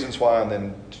unpack two reasons why, and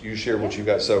then you share what you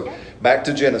got. So, back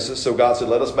to Genesis. So God said,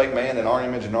 let us make man in our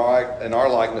image and our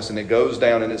likeness. And it goes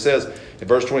down and it says in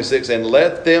verse 26, and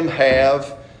let them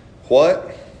have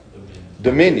what?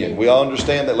 Dominion. We all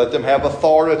understand that. Let them have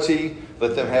authority.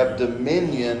 Let them have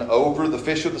dominion over the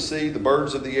fish of the sea, the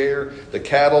birds of the air, the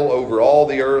cattle, over all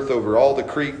the earth, over all the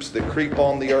creeps that creep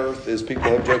on the earth, as people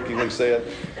have jokingly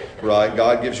said. Right?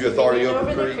 God gives you authority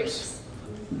over the creeps.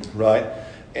 Right?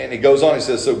 And he goes on, he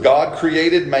says, so God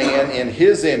created man in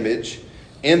his image.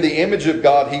 In the image of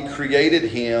God, he created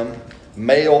him.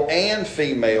 Male and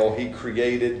female, he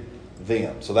created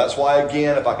them. So that's why,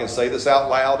 again, if I can say this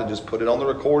out loud and just put it on the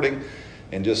recording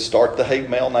and just start the hate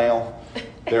mail now,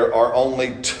 there are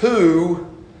only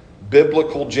 2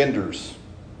 biblical genders.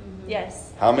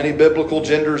 Yes. How many biblical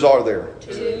genders are there?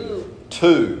 2.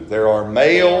 2. There are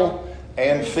male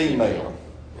and female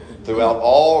throughout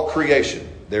all creation.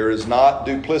 There is not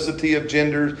duplicity of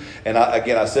genders. And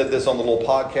I said this on the little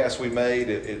podcast we made.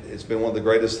 It's been one of the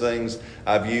greatest things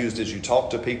I've used as you talk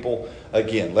to people.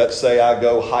 Again, let's say I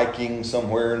go hiking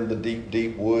somewhere in the deep,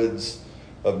 deep woods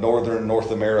of northern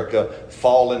North America,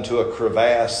 fall into a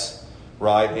crevasse,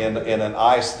 right, in an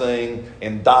ice thing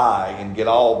and die and get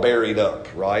all buried up,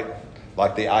 right?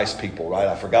 Like the ice people, right?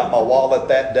 I forgot my wallet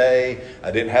that day.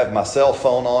 I didn't have my cell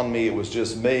phone on me. It was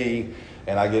just me.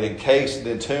 And I get encased and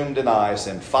entombed in ice.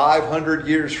 And 500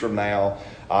 years from now,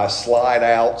 I slide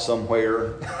out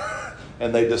somewhere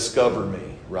and they discover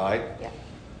me, right? Yeah.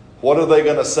 What are they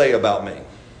going to say about me?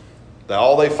 That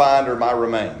all they find are my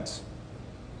remains.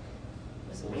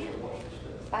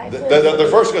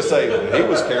 They're first going to say, he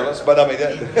was careless. But I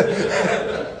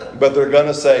mean, but they're going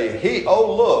to say,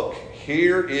 oh, look,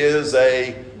 here is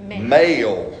a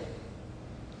male.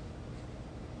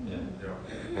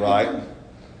 Right?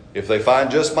 If they find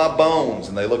just my bones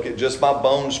and they look at just my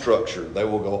bone structure, they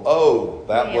will go, oh,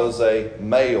 that was a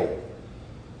male.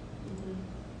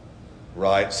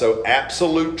 Right? So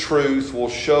absolute truth will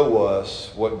show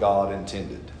us what God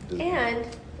intended. And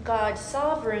God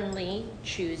sovereignly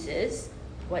chooses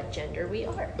what gender we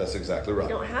are. That's exactly right.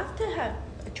 We don't have to have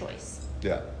a choice.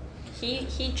 Yeah.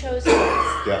 He chose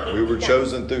us. Yeah, we were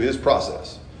chosen through his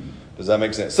process. Does that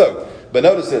make sense? So, but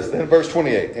notice this, in verse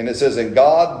 28, and it says, and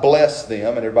God blessed them,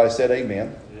 and everybody said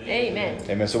amen. Amen.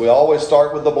 Amen. So we always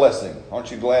start with the blessing.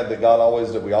 Aren't you glad that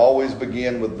we always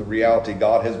begin with the reality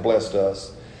God has blessed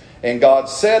us? And God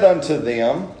said unto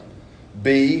them,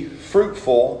 be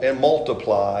fruitful and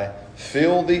multiply,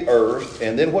 fill the earth.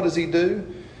 And then what does he do?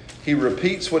 He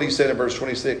repeats what he said in verse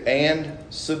 26, and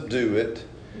subdue it.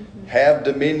 Have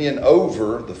dominion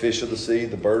over the fish of the sea,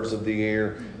 the birds of the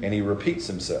air, and he repeats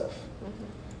himself.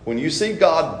 When you see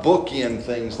God bookend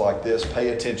things like this, pay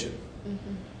attention.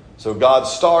 So God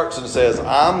starts and says,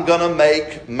 I'm going to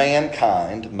make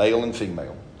mankind, male and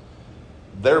female.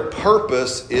 Their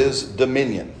purpose is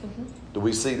dominion. Do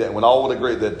we see that? We all would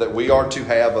agree that we are to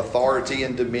have authority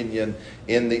and dominion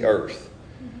in the earth.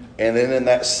 And then in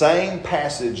that same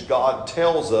passage, God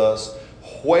tells us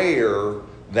where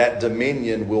that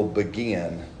dominion will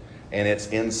begin, and it's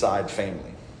inside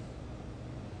family.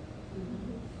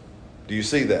 Do you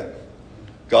see that?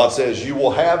 God says, you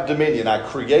will have dominion. I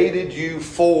created you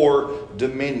for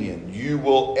dominion. You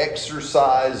will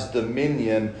exercise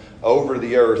dominion over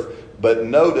the earth. But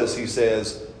notice he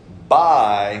says,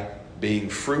 by being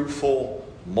fruitful,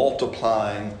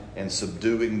 multiplying, and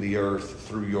subduing the earth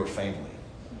through your family.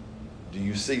 Do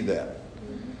you see that?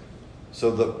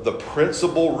 So the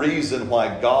principal reason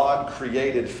why God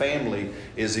created family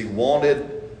is he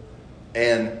wanted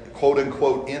an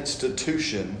quote-unquote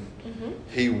institution.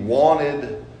 He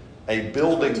wanted a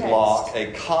building block,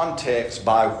 a context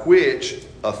by which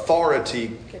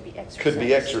authority could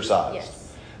be exercised.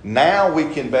 Yes. Now we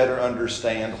can better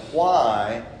understand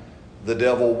why the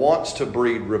devil wants to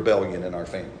breed rebellion in our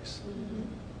families.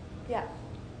 Yeah.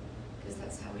 Because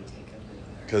that's how we take over the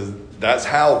earth. Because that's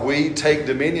how we take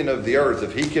dominion of the earth.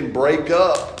 If he can break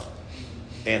up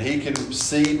and he can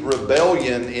seed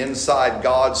rebellion inside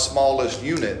God's smallest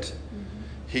unit,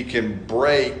 he can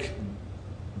break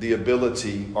the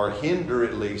ability, or hinder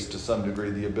at least to some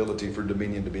degree, the ability for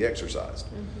dominion to be exercised.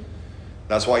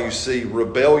 That's why you see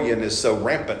rebellion is so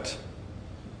rampant.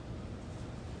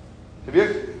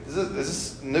 Is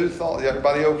this new thought?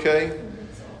 Everybody okay?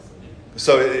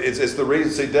 So it's the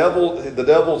reason. See, the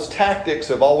devil's tactics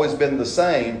have always been the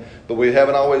same, but we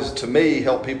haven't always, to me,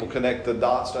 helped people connect the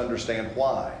dots to understand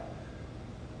why.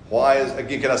 Why is,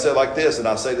 again, can I say it like this? And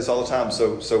I say this all the time.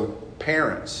 So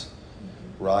parents,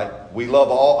 right? I love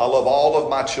all of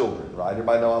my children, right?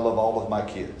 Everybody know I love all of my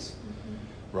kids,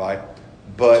 right?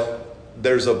 But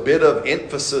there's a bit of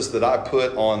emphasis that I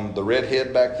put on the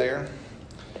redhead back there.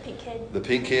 The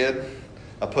pink kid.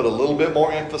 I put a little bit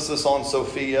more emphasis on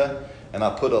Sophia, and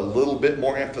I put a little bit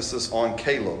more emphasis on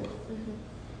Caleb,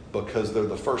 because they're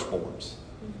the firstborns.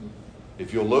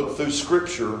 If you'll look through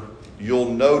Scripture,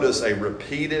 you'll notice a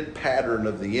repeated pattern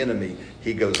of the enemy.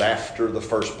 He goes after the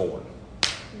firstborn.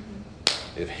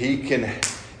 If he can,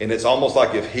 and it's almost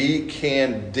like if he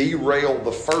can derail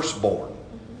the firstborn,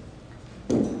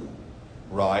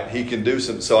 right, he can do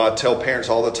some. So I tell parents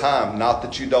all the time, not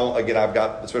that you don't, again, I've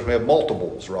got, especially when we have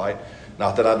multiples, right?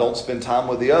 Not that I don't spend time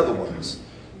with the other ones,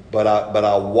 but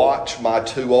I watch my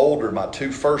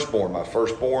two firstborn, my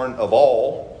firstborn of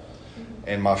all,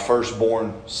 and my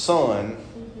firstborn son.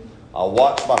 I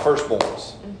watch my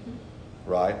firstborns,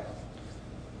 right?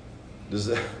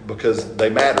 Because they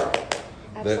matter.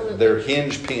 Absolutely. They're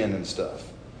hinge pin and stuff,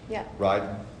 Yeah. right?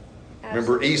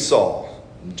 Remember Absolutely. Esau,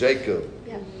 and Jacob.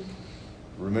 Yeah.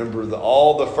 Remember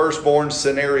all the firstborn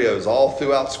scenarios all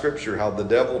throughout Scripture, how the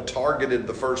devil targeted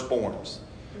the firstborns.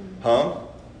 Huh?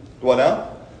 What now?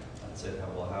 I said,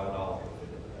 well, how would Aldra fit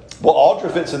into that? Well,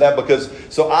 Aldra fits in that because,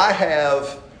 so I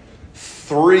have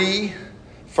 3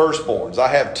 firstborns. I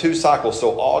have 2 cycles.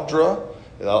 So Audra,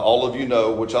 all of you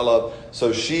know, which I love.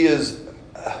 So she is,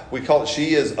 we call it,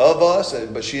 she is of us,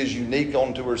 but she is unique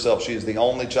unto herself. She is the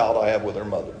only child I have with her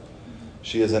mother.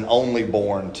 She is an only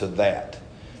born to that.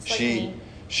 Just like me.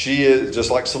 She is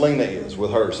just like Selena is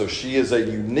with her. So she is a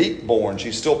unique born.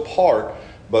 She's still part,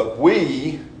 but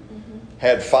we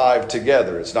had 5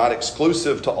 together. It's not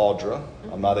exclusive to Audra.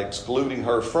 I'm not excluding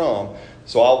her from.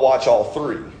 So I'll watch all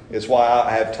 3. It's why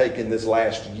I have taken this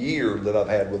last year that I've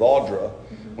had with Audra,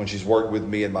 when she's worked with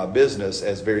me in my business,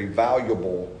 as very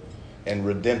valuable and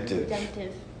redemptive.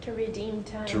 To redeem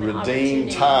time. To and redeem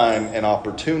opportunity. time and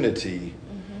opportunity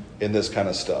in this kind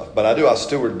of stuff. But I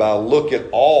steward, but I look at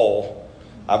all.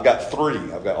 I've got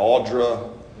 3. I've got Audra,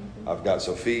 I've got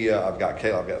Sophia, I've got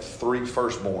Kayla. I've got 3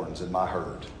 firstborns in my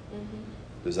herd.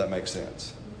 Does that make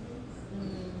sense?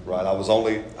 Right? I was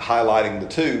only highlighting the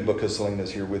 2 because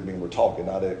Selena's here with me and we're talking,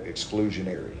 not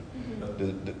exclusionary.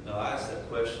 No, I asked that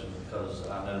question because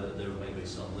I know that there may be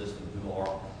some listening who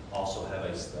are also have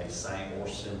a same or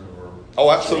similar.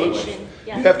 Oh, absolutely. Situation.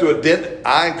 Yeah. You have to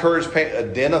I encourage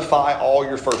identify all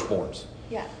your firstborns.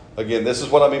 Yeah. Again, this is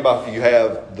what I mean by you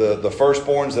have the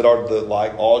firstborns that are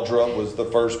like Audra was the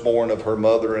firstborn of her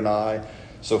mother and I.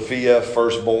 Sophia,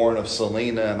 firstborn of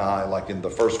Selena and I, like in the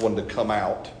first one to come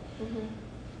out.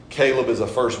 Caleb is a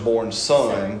firstborn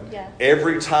son. Yeah.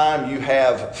 Every time you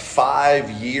have 5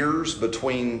 years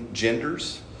between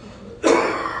genders,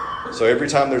 so every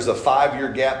time there's a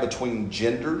 5-year gap between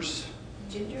genders,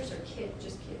 Gingers or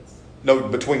just kids? no,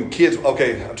 between kids.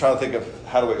 Okay, I'm trying to think of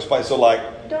how to explain. So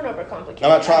like, Don't overcomplicate. I'm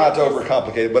not trying not to it.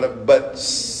 overcomplicate it, but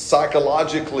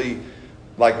psychologically,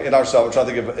 like in ourselves, I'm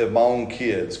trying to think of my own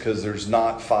kids because there's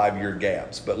not 5-year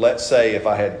gaps. But let's say if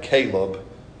I had Caleb,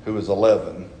 who is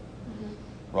 11,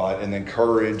 right, and then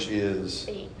Courage is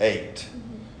 8,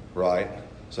 right?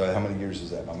 So how many years is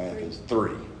that? My math is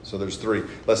 3. So there's 3.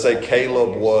 Let's say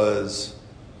Caleb was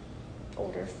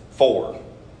Older. 4.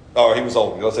 Oh, he was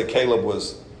older. Let's say Caleb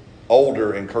was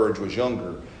older and Courage was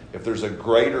younger. If there's a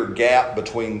greater gap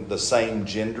between the same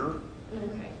gender,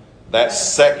 Okay. that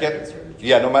second,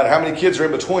 no matter how many kids are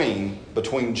in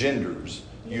between genders,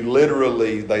 you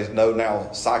literally, they know now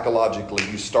psychologically,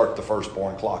 you start the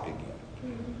firstborn clock again.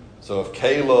 So if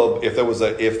Caleb, if there was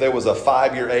a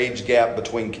 5-year age gap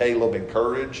between Caleb and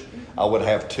Courage, I would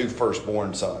have 2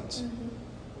 firstborn sons.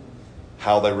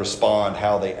 How they respond,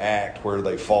 how they act, where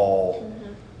they fall,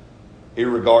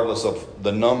 irregardless of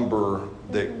the number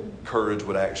that Courage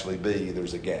would actually be,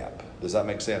 there's a gap. Does that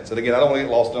make sense? And again, I don't want to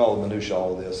get lost in all the minutiae,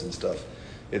 all of this and stuff.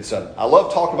 I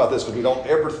love talking about this because we don't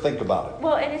ever think about it.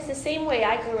 Well, and it's the same way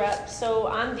I grew up. So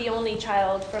I'm the only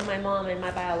child from my mom and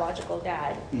my biological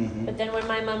dad. But then when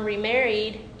my mom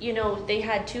remarried, they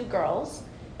had 2 girls.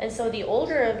 And so the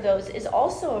older of those is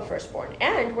also a firstborn.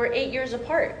 And we're 8 years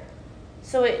apart.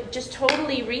 So it just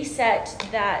totally reset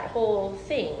that whole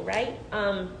thing, right?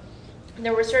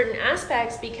 There were certain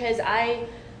aspects because I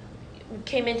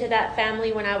came into that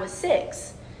family when I was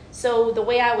 6. So the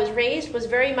way I was raised was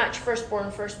very much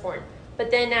firstborn.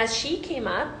 But then as she came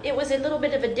up, it was a little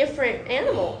bit of a different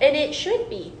animal. And it should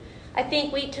be. I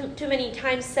think we too many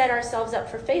times set ourselves up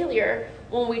for failure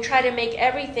when we try to make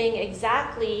everything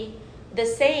exactly the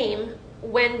same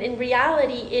when in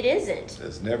reality it isn't.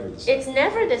 It's never the same. It's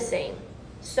never the same.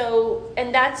 So,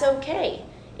 and that's okay.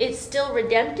 It's still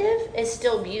redemptive. It's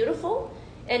still beautiful.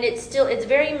 And it's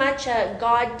very much a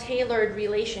God-tailored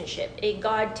relationship, a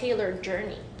God-tailored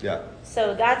journey. Yeah.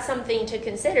 So that's something to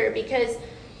consider because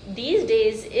these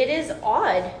days it is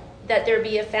odd that there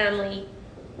be a family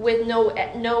with no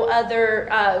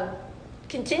other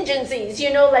contingencies,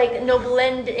 like no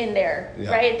blend in there,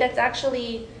 Yeah. right? That's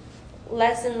actually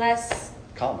less and less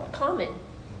Common.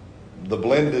 the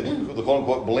quote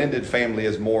unquote blended family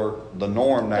is more the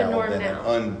norm now norm than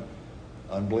now. an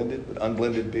unblended. Would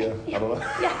unblended be a, I don't know.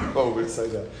 Yeah. What would we say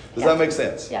that? Does Yeah. that make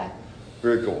sense? Yeah.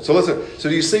 Very cool. So listen, so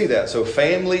do you see that? So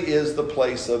family is the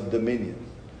place of dominion.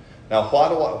 Now, why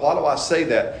do I say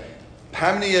that?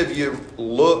 How many of you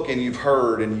look and you've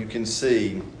heard and you can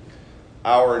see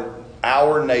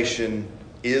our nation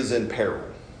is in peril?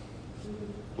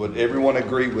 Would everyone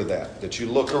agree with that? That you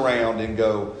look around and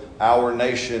go, our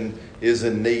nation is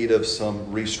in need of some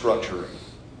restructuring.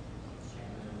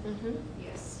 Mm-hmm.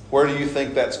 Yes. Where do you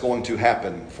think that's going to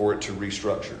happen for it to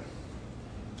restructure?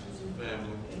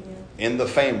 Family. In the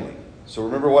family. So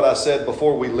remember what I said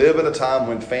before, we live at a time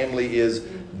when family is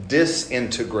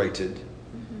disintegrated,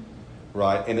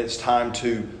 right? And it's time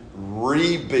to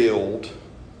rebuild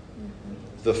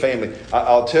the family.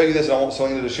 I'll tell you this, and I want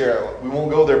Selena to share. We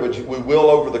won't go there, but we will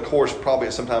over the course probably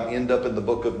at some time end up in the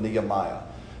book of Nehemiah.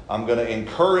 I'm going to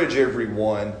encourage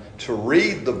everyone to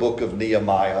read the book of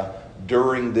Nehemiah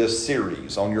during this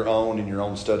series on your own in your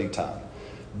own study time,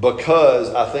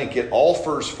 because I think it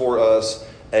offers for us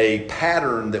a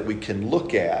pattern that we can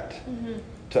look at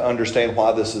to understand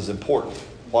why this is important.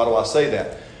 Why do I say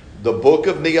that? The book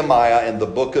of Nehemiah and the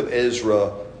book of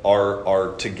Ezra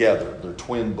are together. They're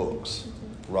twin books,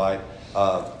 right?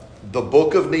 The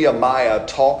book of Nehemiah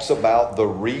talks about the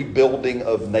rebuilding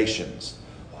of nations.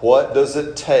 What does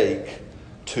it take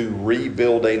to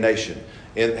rebuild a nation?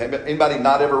 Anybody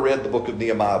not ever read the book of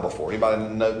Nehemiah before?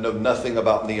 Anybody know nothing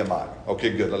about Nehemiah?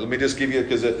 Okay, good. Let me just give you,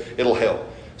 because it'll help.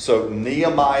 So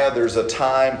Nehemiah, there's a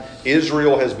time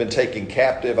Israel has been taken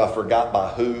captive. I forgot by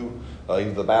who,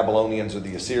 either the Babylonians or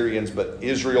the Assyrians, but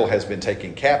Israel has been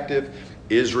taken captive.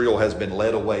 Israel has been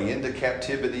led away into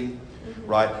captivity,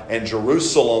 right? And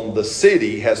Jerusalem, the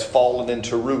city, has fallen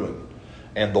into ruin.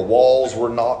 And the walls were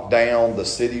knocked down. The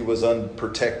city was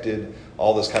unprotected,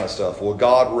 all this kind of stuff. Well,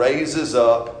 God raises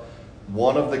up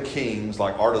one of the kings,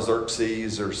 like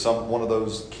Artaxerxes or one of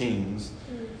those kings,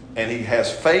 and he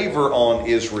has favor on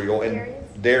Israel and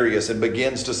Darius, and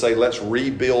begins to say, let's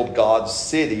rebuild God's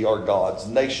city or God's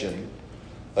nation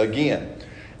again.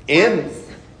 In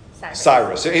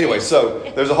Cyrus. Anyway, so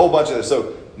there's a whole bunch of this.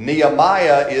 So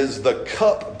Nehemiah is the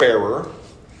cupbearer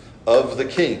of the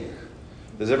king.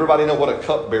 Does everybody know what a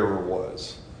cupbearer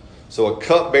was? So a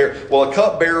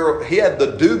cupbearer, he had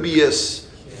the dubious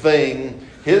thing.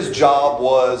 His job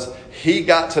was, he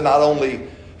got to not only,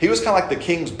 he was kind of like the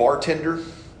king's bartender.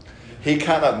 He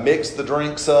kind of mixed the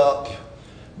drinks up,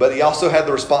 but he also had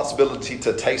the responsibility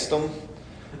to taste them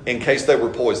in case they were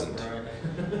poisoned.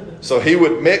 So he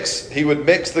would mix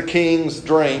the king's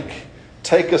drink,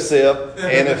 take a sip,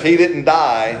 and if he didn't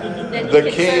die,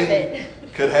 the king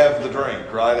could have the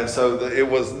drink, right? And so it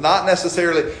was not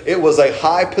necessarily, it was a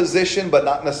high position, but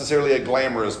not necessarily a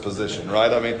glamorous position,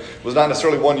 right? I mean, it was not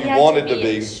necessarily one you wanted to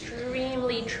be.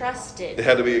 Extremely trusted. It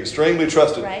had to be extremely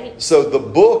trusted. Right. So the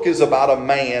book is about a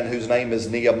man whose name is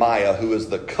Nehemiah, who is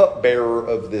the cupbearer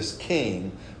of this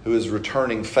king who is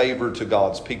returning favor to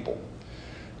God's people.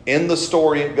 In the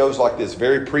story, it goes like this,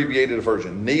 very abbreviated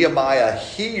version. Nehemiah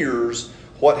hears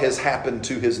what has happened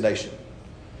to his nation.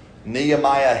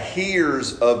 Nehemiah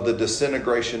hears of the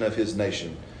disintegration of his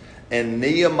nation. And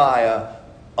Nehemiah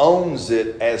owns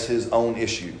it as his own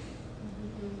issue.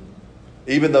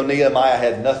 Even though Nehemiah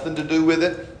had nothing to do with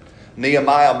it,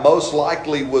 Nehemiah most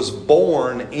likely was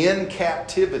born in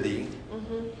captivity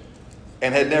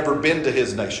and had never been to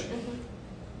his nation.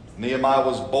 Nehemiah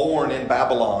was born in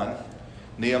Babylon.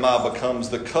 Nehemiah becomes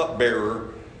the cupbearer.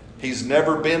 He's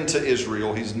never been to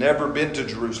Israel. He's never been to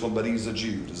Jerusalem, but he's a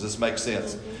Jew. Does this make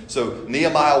sense? So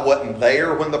Nehemiah wasn't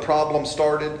there when the problem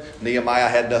started. Nehemiah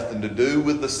had nothing to do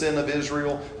with the sin of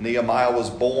Israel. Nehemiah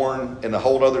was born in a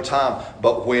whole other time.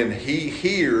 But when he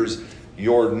hears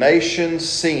your nation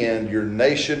sinned, your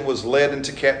nation was led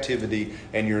into captivity,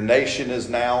 and your nation is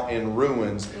now in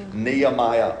ruins,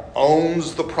 Nehemiah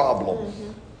owns the problem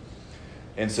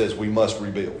and says, we must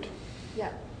rebuild.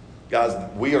 Yeah. Guys,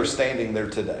 we are standing there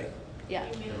today. Yeah.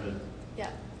 Yeah.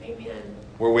 Amen.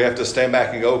 Where we have to stand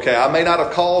back and go, okay, I may not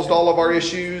have caused all of our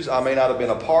issues. I may not have been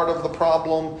a part of the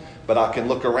problem, but I can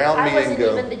look around me I and wasn't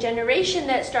go, even the generation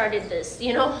that started this,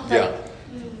 yeah.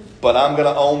 But I'm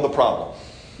going to own the problem.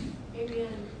 Amen.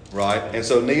 Right? And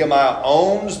so Nehemiah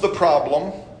owns the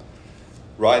problem.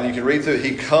 Right? And you can read through it.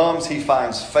 He comes, he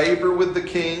finds favor with the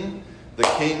king. The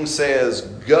king says,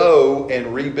 go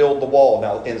and rebuild the wall.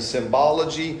 Now, in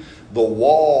symbology, the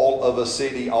wall of a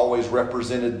city always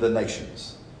represented the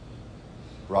nations.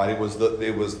 Right? It was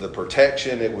the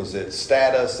protection, it was its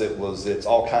status, it was its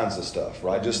all kinds of stuff.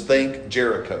 Right? Just think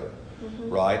Jericho.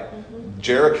 Right?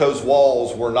 Jericho's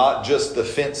walls were not just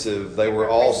defensive, they were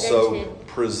also Represented.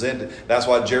 presented. That's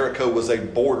why Jericho was a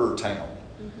border town.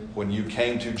 When you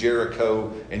came to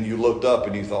Jericho and you looked up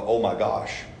and you thought, oh my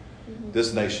gosh,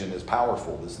 this nation is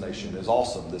powerful, this nation is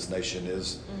awesome, this nation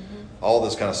is all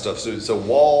this kind of stuff. So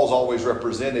walls always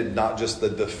represented not just the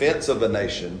defense of a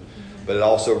nation, but it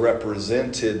also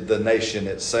represented the nation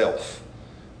itself,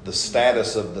 the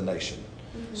status of the nation.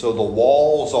 So the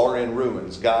walls are in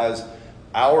ruins. Guys,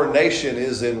 our nation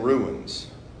is in ruins.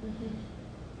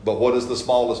 But what is the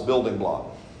smallest building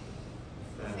block?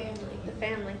 Family. The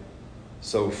family.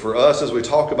 So for us, as we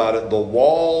talk about it, the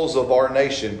walls of our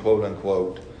nation, quote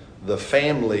unquote, the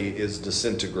family is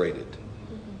disintegrated.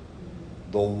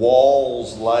 The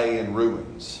walls lay in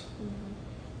ruins.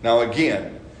 Now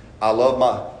again,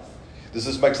 does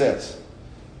this make sense?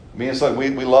 Me and son, we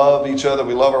love each other,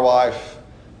 we love our wife,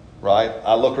 right?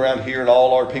 I look around here and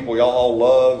all our people, y'all all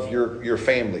love your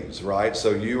families, right?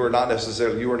 So you are not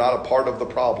a part of the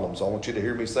problems. I want you to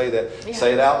hear me say that. Yeah.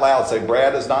 Say it out loud. Say,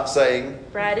 Brad is not saying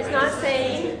Brad is not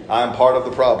saying I'm part of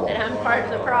the problem. that I'm part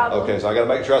of the problem. Okay, so I got to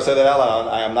make sure I say that out loud.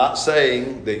 I am not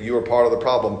saying that you are part of the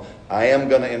problem. I am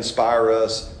going to inspire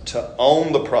us to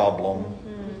own the problem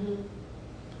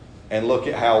and look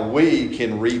at how we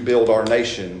can rebuild our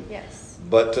nation. Yes.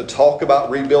 But to talk about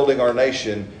rebuilding our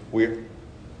nation,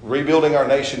 rebuilding our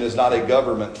nation is not a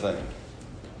government thing.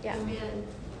 Yeah. Amen.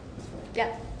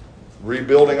 Yeah.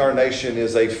 Rebuilding our nation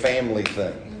is a family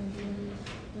thing.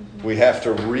 We have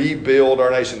to rebuild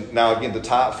our nation. Now, again, to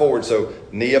tie it forward, so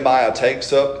Nehemiah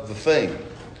takes up the thing,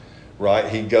 right?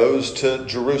 He goes to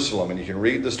Jerusalem, and you can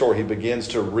read the story. He begins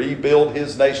to rebuild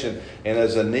his nation. And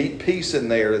there's a neat piece in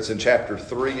there that's in chapter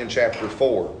 3 and chapter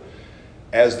 4.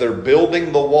 As they're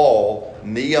building the wall,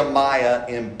 Nehemiah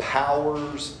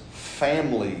empowers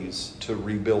families to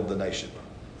rebuild the nation.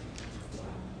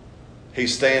 He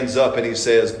stands up and he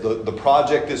says, the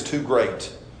project is too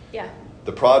great. Yeah.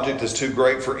 The project is too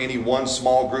great for any one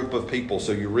small group of people.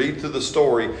 So you read through the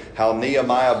story how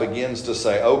Nehemiah begins to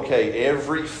say, okay,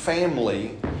 every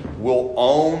family will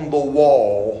own the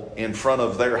wall in front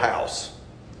of their house.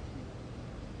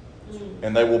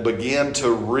 And they will begin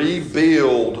to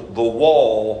rebuild the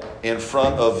wall in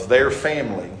front of their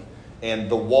family and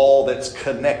the wall that's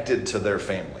connected to their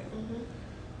family.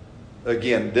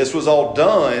 Again, this was all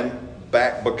done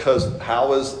back because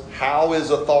how is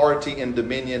authority and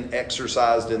dominion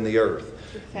exercised in the earth?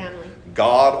 Through family.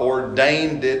 God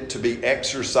ordained it to be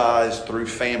exercised through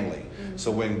family. So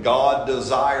when God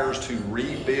desires to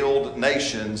rebuild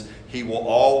nations, He will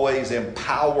always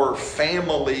empower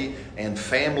family and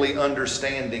family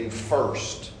understanding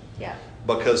first. Yeah.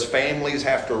 Because families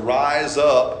have to rise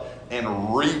up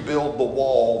and rebuild the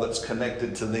wall that's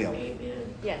connected to them.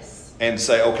 Amen. Yes. And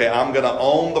say, okay, I'm going to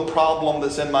own the problem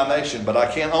that's in my nation, but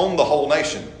I can't own the whole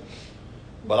nation.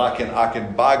 But I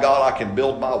can, by God, I can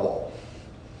build my wall.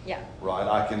 Yeah. Right?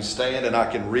 I can stand and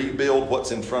I can rebuild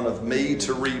what's in front of me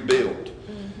to rebuild.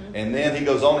 And then he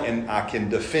goes on and I can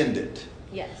defend it.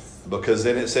 Yes. Because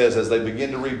then it says as they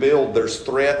begin to rebuild, there's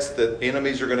threats that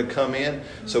enemies are going to come in.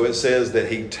 So it says that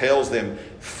he tells them,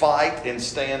 fight and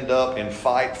stand up and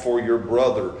fight for your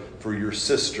brother, for your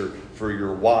sister, for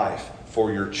your wife,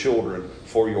 for your children,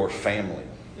 for your family.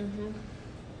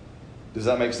 Does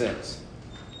that make sense?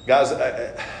 Guys,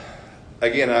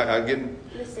 again, I get...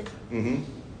 Listen,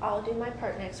 I'll do my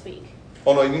part next week.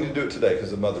 Oh no, you need to do it today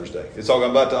because of Mother's Day. It's all I'm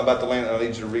about to land. I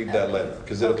need you to read that letter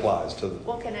because it applies to the.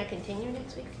 Well, can I continue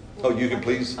next week? Oh, you can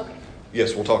please. Okay.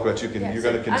 Yes, we'll talk about you. Yeah, You're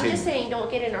so going to continue. I'm just saying, don't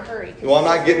get in a hurry. Well, I'm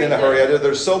not getting in a hurry.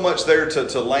 There's so much there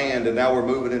to land, and now we're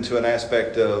moving into an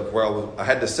aspect of where I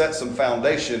had to set some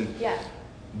foundation. Yeah.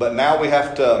 But now we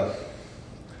have to.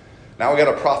 Now we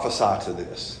got to prophesy to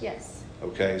this. Yes.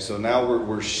 Okay, so now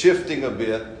we're shifting a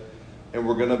bit, and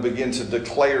we're going to begin to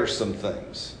declare some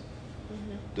things.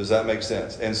 Does that make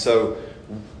sense? And so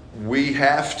we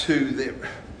have to,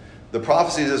 the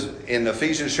prophecy is in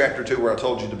Ephesians chapter 2 where I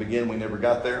told you to begin, we never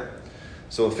got there.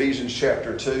 So Ephesians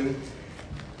chapter 2.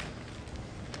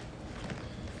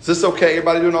 Is this okay?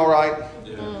 Everybody doing all right?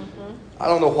 Yeah. I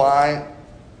don't know why.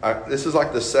 This is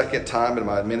like the second time in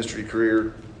my ministry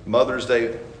career, Mother's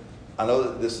Day. I know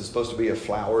that this is supposed to be a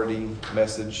flowery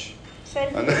message.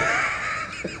 Said I who? know.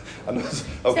 I know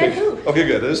okay. Said who? Okay,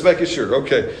 good. Just making sure.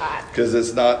 Okay. Because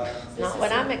it's not. Not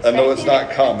what I'm I expecting. know it's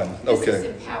not common. This is Okay.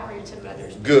 empowering to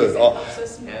mothers. Good. Because it helps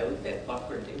us know that what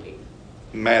we're doing.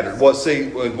 Matter. Well, see,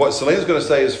 what Celine's going to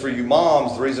say is for you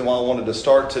moms, the reason why I wanted to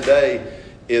start today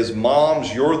is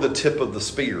moms, you're the tip of the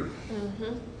spear.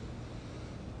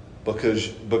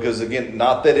 Because again,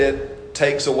 not that it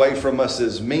takes away from us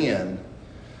as men,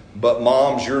 but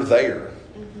moms, you're there.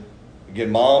 Again,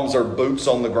 moms are boots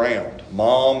on the ground.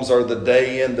 Moms are the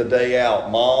day in, the day out.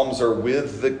 Moms are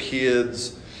with the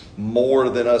kids more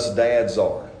than us dads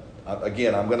are.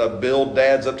 Again, I'm going to build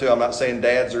dads up too. I'm not saying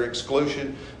dads are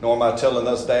exclusion, nor am I telling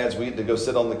us dads we get to go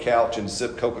sit on the couch and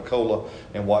sip Coca-Cola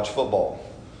and watch football.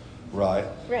 Right?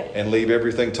 Right. And leave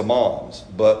everything to moms.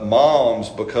 But moms,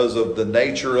 because of the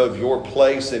nature of your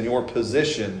place and your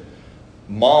position,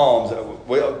 moms,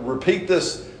 repeat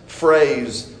this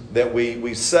phrase that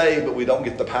we say but we don't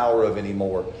get the power of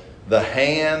anymore. The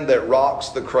hand that rocks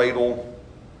the cradle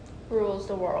rules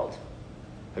the world.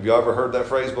 Have you ever heard that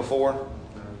phrase before?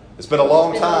 It's been a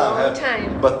long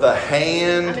time. But the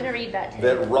hand I'm going to read that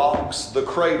that rocks the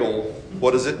cradle,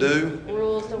 what does it do?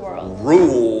 Rules the world.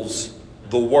 Rules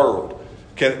the world.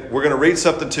 We're going to read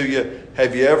something to you.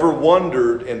 Have you ever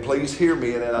wondered, and please hear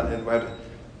me,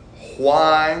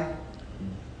 why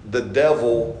the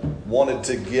devil wanted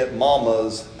to get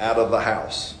mamas out of the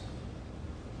house?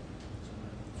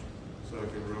 So he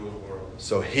could rule the world.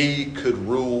 So he could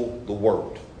rule the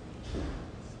world.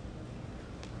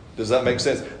 Does that make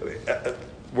sense? I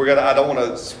don't want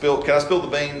to spill. Can I spill the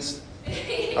beans?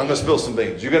 I'm going to spill some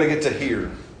beans. You're going to get to hear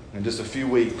in just a few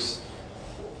weeks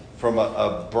from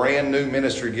a brand new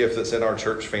ministry gift that's in our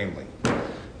church family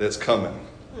that's coming.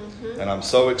 And I'm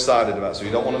so excited about it. So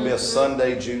you don't want to miss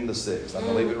Sunday, June the 6th. I'm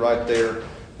going to leave it right there.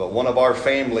 But one of our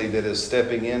family that is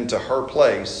stepping into her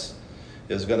place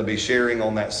is going to be sharing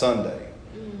on that Sunday.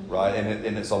 Right?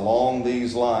 And it's along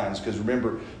these lines. Because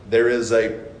remember, there is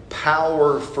a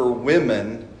power for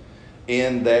women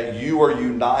in that you are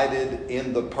united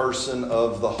in the person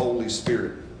of the Holy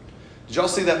Spirit. Did y'all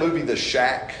see that movie, The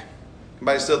Shack?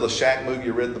 Anybody still the Shack movie?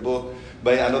 You read the book?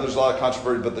 But I know there's a lot of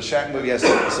controversy, but the Shack movie has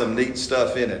some neat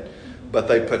stuff in it. But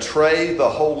they portray the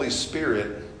Holy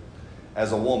Spirit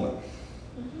as a woman.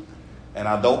 And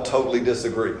I don't totally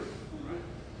disagree.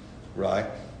 Right?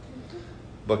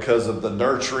 Because of the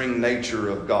nurturing nature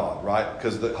of God, right?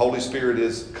 Because the Holy Spirit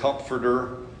is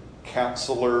comforter,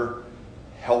 counselor,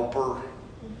 helper,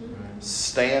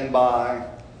 standby,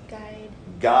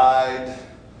 guide.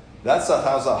 That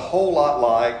sounds a whole lot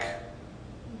like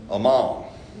a mom.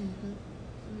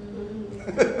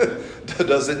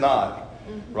 Does it not?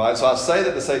 Right? So I say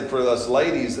that to say for us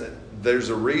ladies, there's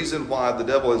a reason why the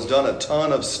devil has done a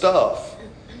ton of stuff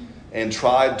and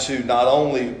tried to not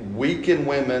only weaken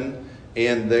women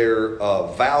in their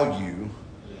value,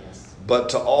 but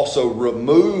to also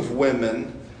remove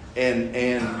women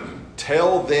and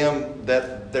tell them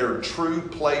that their true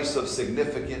place of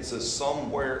significance is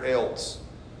somewhere else.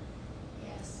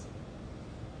 Yes.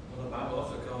 Well, the Bible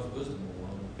also calls wisdom a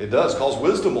woman. It does. Calls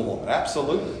wisdom a woman.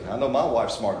 Absolutely. I know my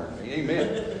wife's smarter than me.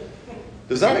 Amen.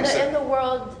 Does that make sense? And the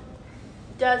world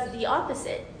does the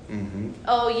opposite.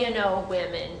 Oh,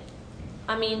 women.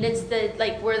 I mean, it's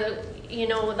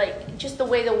just the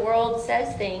way the world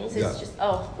says things. It's just,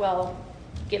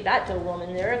 give that to a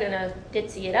woman. They're going to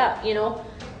ditzy it up,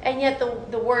 And yet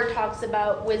the word talks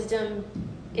about wisdom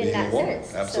in that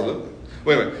sense. Absolutely. So.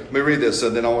 Wait, let me read this,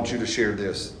 and then I want you to share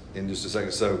this in just a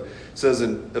second. So it says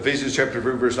in Ephesians chapter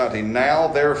 3, verse 19, "Now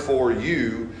therefore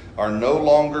you are no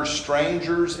longer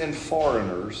strangers and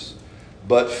foreigners,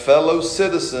 but fellow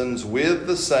citizens with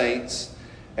the saints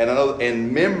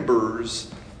and members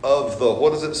of the,"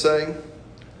 what does it say?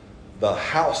 "The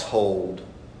household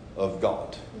of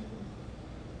God."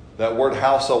 That word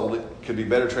household could be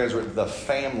better translated the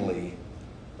family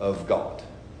of God.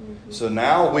 So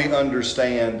now we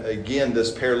understand, again,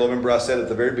 this parallel. Remember I said at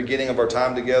the very beginning of our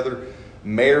time together,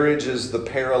 marriage is the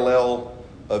parallel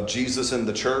of Jesus in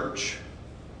the church.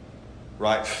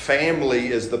 Right? Family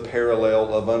is the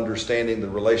parallel of understanding the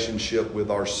relationship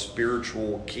with our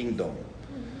spiritual kingdom.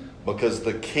 Because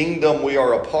the kingdom we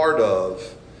are a part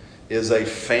of is a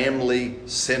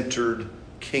family-centered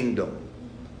kingdom.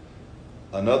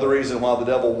 Another reason why the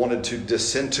devil wanted to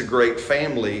disintegrate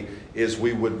family is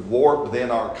we would warp then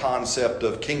our concept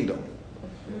of kingdom.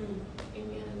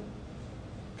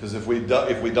 Because if we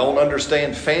don't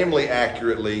understand family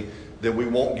accurately, then we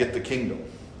won't get the kingdom.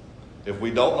 If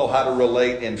we don't know how to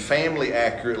relate in family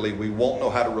accurately, we won't know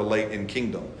how to relate in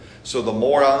kingdom. So the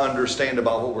more I understand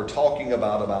about what we're talking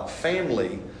about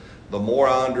family, the more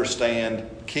I understand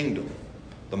kingdom.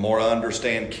 The more I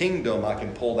understand kingdom, I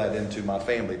can pull that into my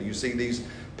family. Do you see these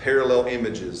parallel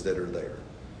images that are there?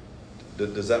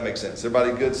 Does that make sense?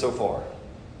 Everybody good so far?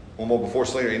 One more before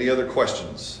Selena. Any other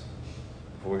questions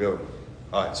before we go?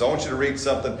 All right, so I want you to read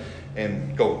something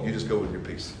and go. You just go with your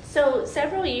piece. So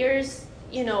several years,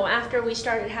 after we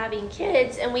started having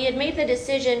kids, and we had made the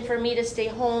decision for me to stay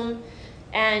home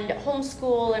and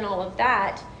homeschool and all of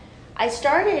that, I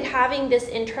started having this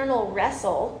internal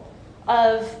wrestle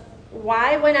of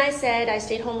why, when I said I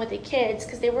stayed home with the kids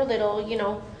because they were little,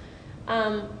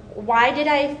 why did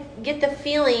I get the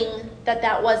feeling that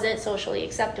that wasn't socially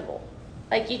acceptable?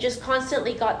 Like, you just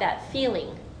constantly got that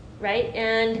feeling, right?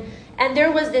 And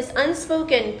there was this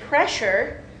unspoken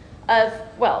pressure of,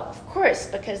 well, of course,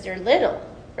 because they're little,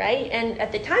 right? And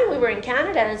at the time we were in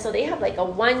Canada, and so they have like a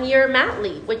 1-year mat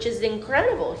leave, which is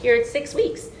incredible. Here it's 6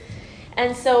 weeks.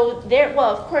 And so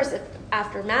well, of course,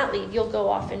 after mat leave, you'll go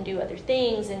off and do other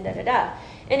things and da-da-da.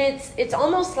 And it's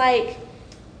almost like,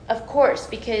 of course,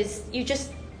 because you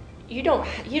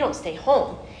don't stay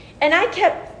home. And I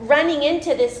kept running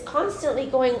into this constantly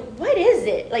going, what is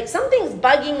it? Like, something's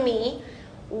bugging me.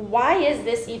 Why is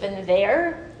this even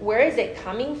there? Where is it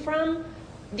coming from?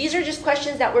 These are just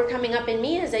questions that were coming up in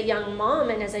me as a young mom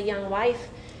and as a young wife.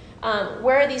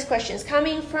 Where are these questions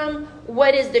coming from?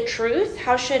 What is the truth?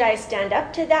 How should I stand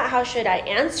up to that? How should I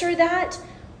answer that?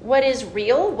 What is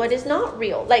real? What is not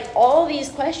real? Like, all these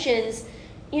questions,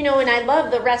 and I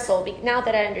love the wrestle. Now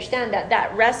that I understand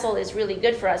that wrestle is really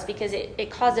good for us because it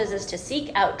causes us to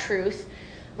seek out truth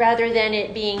rather than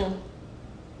it being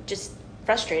just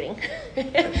frustrating,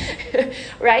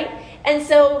 right? And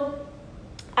so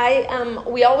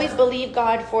we always believe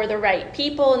God for the right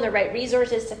people and the right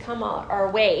resources to come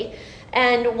our way.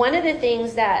 And one of the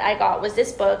things that I got was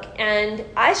this book, and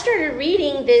I started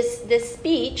reading this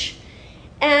speech,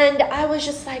 and I was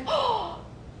just like, oh,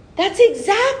 that's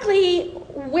exactly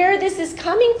where this is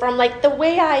coming from, like the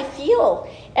way I feel.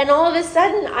 And all of a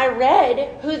sudden I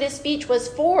read who this speech was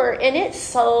for, and it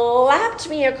slapped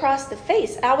me across the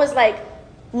face. I was like,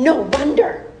 no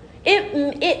wonder.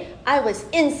 I was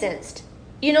incensed.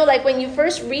 Like when you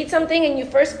first read something and you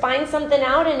first find something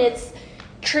out and it's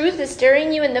truth is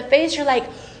staring you in the face, you're like,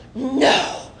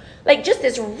 no. Like, just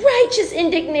this righteous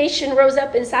indignation rose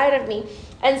up inside of me.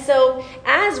 And so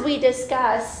as we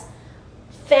discuss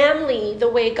family the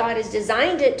way God has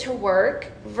designed it to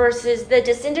work versus the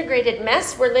disintegrated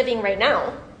mess we're living right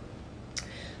now,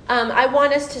 I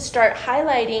want us to start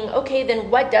highlighting, okay, then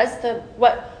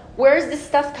where is this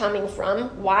stuff coming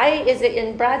from? Why is it,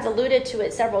 and Brad's alluded to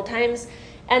it several times,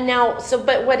 and now,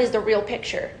 but what is the real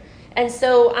picture? And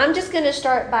so I'm just going to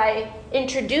start by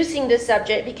introducing the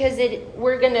subject because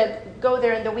we're going to go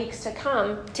there in the weeks to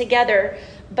come together,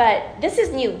 but this is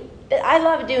new. I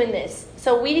love doing this.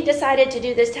 So we decided to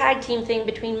do this tag team thing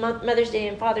between Mother's Day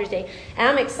and Father's Day, and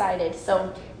I'm excited.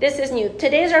 So this is new.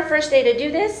 Today's our first day to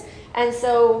do this, and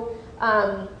so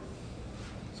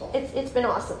it's been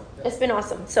awesome. It's been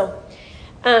awesome. So,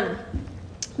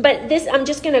 but this, I'm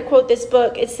just going to quote this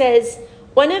book. It says,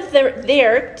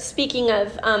 speaking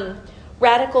of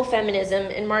radical feminism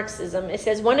and Marxism, it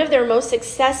says one of their most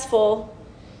successful,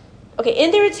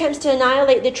 in their attempts to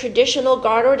annihilate the traditional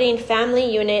God-ordained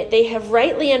family unit, they have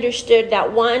rightly understood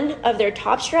that one of their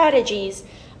top strategies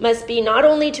must be not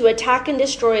only to attack and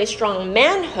destroy strong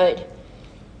manhood,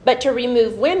 but to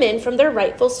remove women from their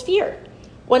rightful sphere.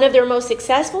 One of their most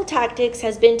successful tactics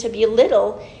has been to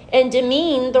belittle and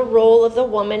demean the role of the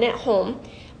woman at home,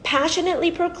 passionately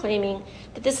proclaiming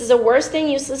that this is a worse than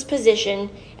useless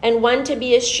position and one to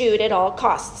be eschewed at all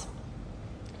costs.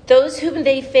 Those whom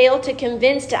they fail to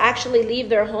convince to actually leave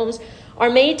their homes are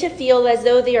made to feel as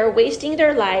though they are wasting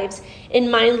their lives in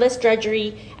mindless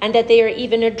drudgery and that they are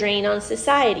even a drain on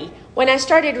society. When I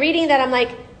started reading that, I'm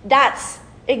like, that's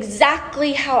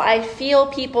exactly how I feel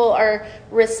people are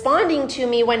responding to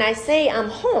me when I say I'm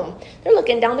home. They're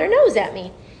looking down their nose at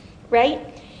me, right?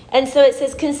 And so it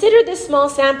says, consider this small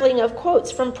sampling of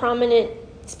quotes from prominent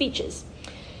speeches.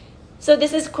 So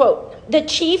this is quote, "The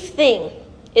chief thing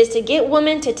is to get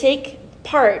women to take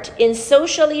part in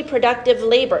socially productive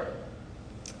labor,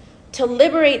 to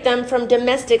liberate them from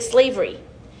domestic slavery,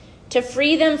 to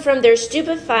free them from their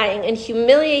stupefying and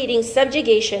humiliating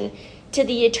subjugation to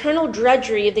the eternal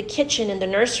drudgery of the kitchen and the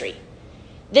nursery.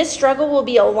 This struggle will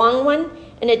be a long one,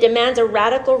 and it demands a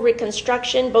radical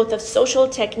reconstruction both of social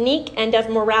technique and of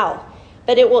morale,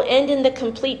 but it will end in the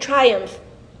complete triumph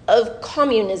of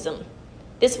communism."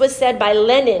 This was said by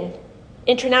Lenin,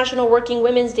 International Working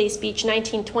Women's Day speech,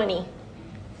 1920.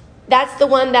 That's the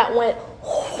one that went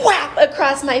whap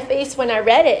across my face when I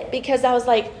read it, because I was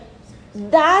like,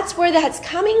 that's where that's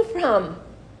coming from.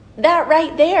 That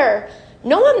right there.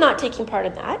 No, I'm not taking part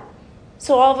in that.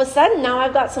 So all of a sudden now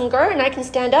I've got some girl and I can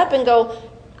stand up and go,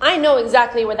 I know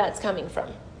exactly where that's coming from.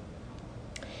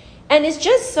 And it's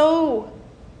just so,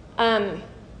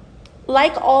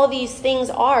 like all these things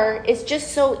are, it's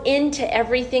just so into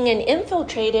everything and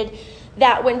infiltrated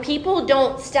that when people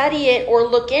don't study it or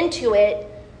look into it,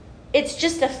 it's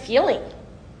just a feeling.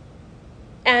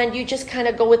 And you just kind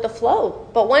of go with the flow.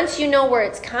 But once you know where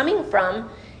it's coming from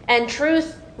and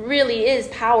truth really is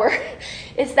power.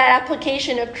 It's that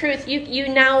application of truth. You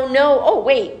now know, oh,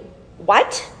 wait,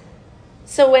 what?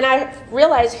 So when I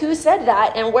realized who said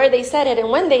that and where they said it and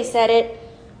when they said it,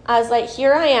 I was like,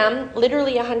 here I am,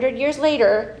 literally 100 years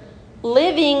later,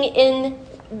 living in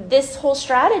this whole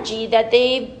strategy that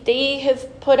they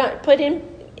have put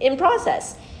in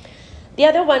process. The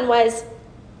other one was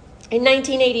in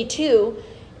 1982,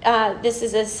 this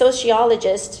is a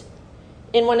sociologist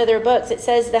in one of their books. It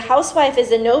says, the housewife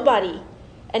is a nobody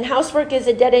and housework is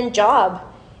a dead-end job.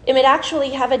 It would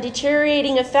actually have a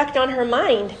deteriorating effect on her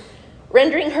mind,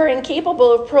 rendering her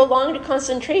incapable of prolonged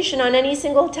concentration on any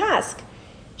single task.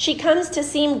 She comes to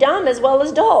seem dumb as well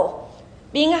as dull.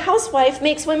 Being a housewife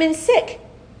makes women sick.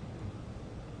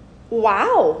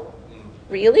 Wow.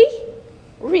 Really?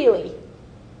 Really?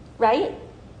 Right?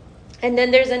 And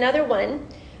then there's another one.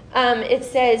 It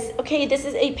says, okay, this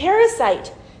is a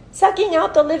parasite. Sucking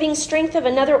out the living strength of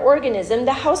another organism,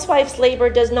 the housewife's labor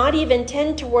does not even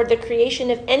tend toward the creation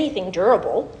of anything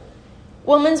durable.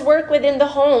 Woman's work within the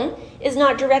home is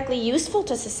not directly useful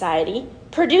to society,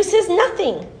 produces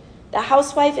nothing. The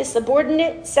housewife is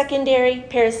subordinate, secondary,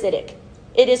 parasitic.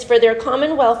 It is for their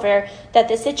common welfare that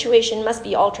the situation must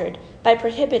be altered by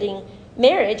prohibiting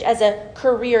marriage as a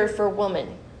career for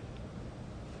woman.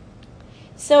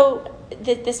 So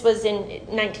this was in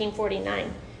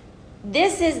 1949.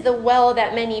 This is the well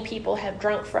that many people have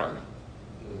drunk from.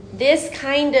 This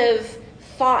kind of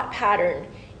thought pattern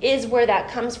is where that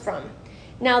comes from.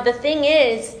 Now, the thing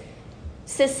is,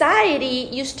 society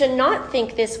used to not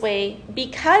think this way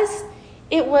because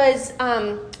it was,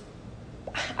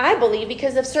 I believe,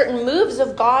 because of certain moves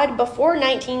of God before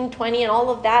 1920 and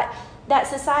all of that, that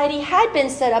society had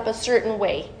been set up a certain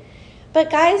way.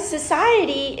 But guys,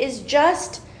 society is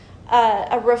just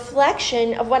a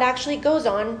reflection of what actually goes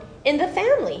on in the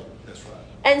family. That's right.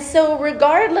 And so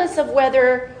regardless of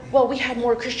whether, well, we had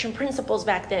more Christian principles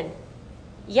back then.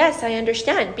 Yes, I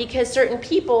understand, because certain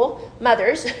people,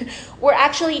 mothers, were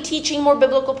actually teaching more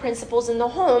biblical principles in the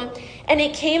home, and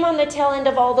it came on the tail end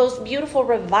of all those beautiful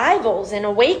revivals and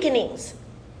awakenings,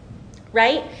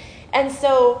 right? And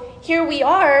so here we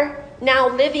are now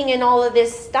living in all of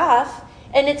this stuff,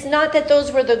 and it's not that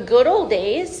those were the good old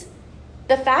days.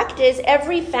 The fact is,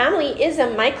 every family is a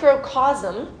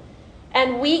microcosm,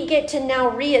 and we get to now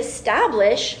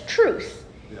reestablish truth.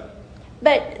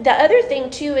 But the other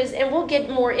thing too is, and we'll get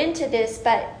more into this,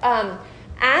 but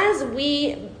as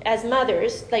we, as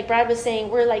mothers, like Brad was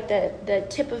saying, we're like the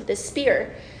tip of the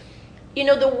spear. You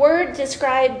know, the word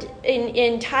described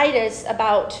in Titus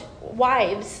about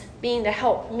wives being the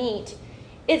helpmeet,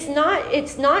 it's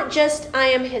not just I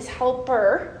am his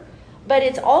helper, but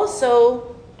it's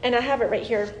also, and I have it right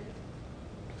here,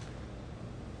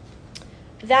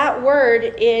 that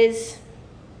word is,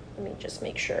 let me just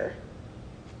make sure.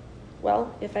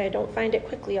 Well, if I don't find it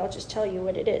quickly, I'll just tell you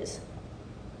what it is.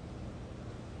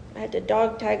 I had to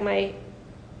dog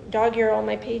ear all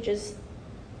my pages.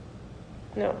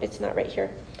 No, it's not right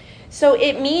here. So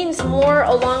it means more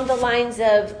along the lines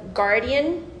of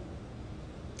guardian,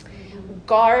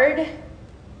 guard,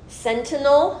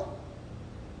 sentinel,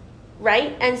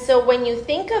 right? And so when you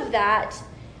think of that,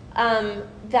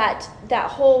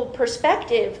 that whole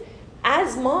perspective,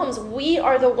 as moms, we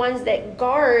are the ones that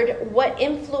guard what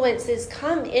influences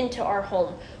come into our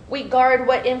home. We guard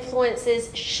what influences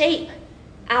shape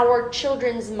our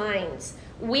children's minds.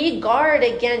 We guard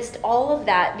against all of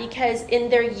that because in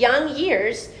their young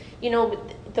years, you know,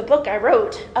 the book I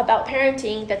wrote about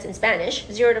parenting, that's in Spanish,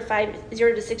 0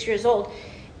 to 6 years old,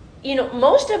 you know,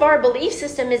 most of our belief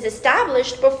system is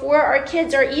established before our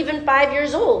kids are even 5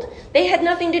 years old. They had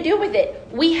nothing to do with it.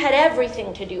 We had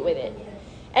everything to do with it.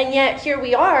 And yet here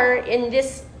we are in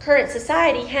this current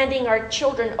society handing our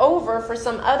children over for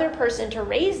some other person to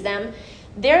raise them.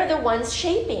 They're the ones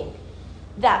shaping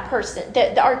that person,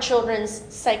 our children's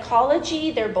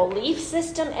psychology, their belief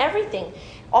system, everything.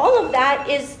 All of that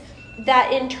is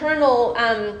that internal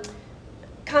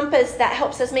compass that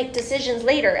helps us make decisions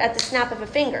later at the snap of a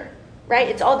finger, right?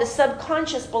 It's all the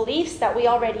subconscious beliefs that we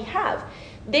already have.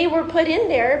 They were put in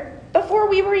there before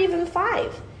we were even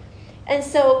 5. And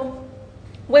so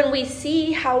when we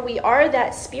see how we are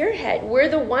that spearhead, we're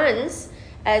the ones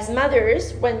as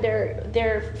mothers, when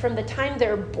they're from the time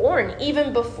they're born,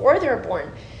 even before they're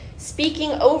born,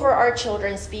 speaking over our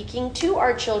children, speaking to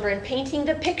our children, painting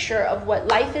the picture of what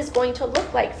life is going to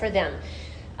look like for them,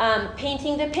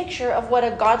 painting the picture of what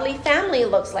a godly family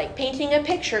looks like, painting a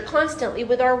picture constantly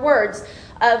with our words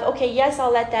of, okay, yes,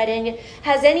 I'll let that in.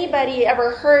 Has anybody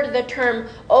ever heard the term,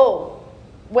 oh,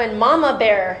 when mama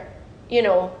bear, you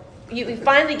know, you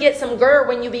finally get some grr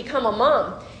when you become a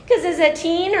mom? Because as a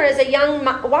teen or as a young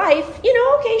wife,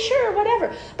 okay, sure,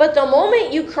 whatever. But the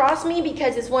moment you cross me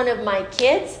because it's one of my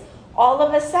kids, all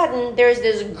of a sudden there's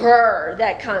this grr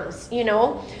that comes,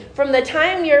 From the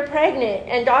time you're pregnant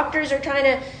and doctors are trying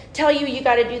to tell you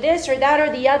got to do this or that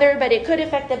or the other, but it could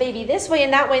affect the baby this way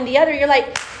and that way and the other, you're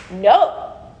like,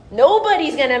 no,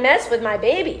 nobody's going to mess with my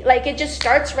baby. Like, it just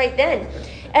starts right then.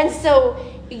 And so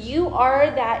you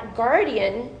are that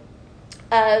guardian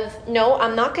of, no,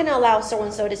 I'm not going to allow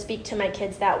so-and-so to speak to my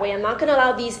kids that way. I'm not going to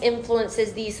allow these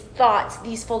influences, these thoughts,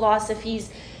 these philosophies,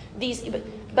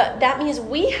 but that means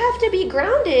we have to be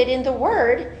grounded in the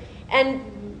Word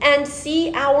and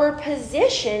see our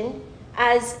position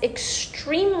as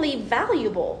extremely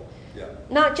valuable. Yeah.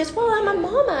 Not just, well, I'm a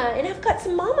mama and I've got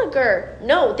some mama gur.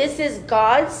 No, this is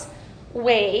God's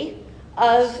way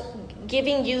of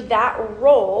giving you that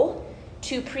role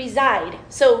to preside.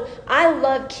 So I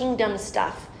love kingdom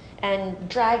stuff and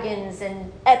dragons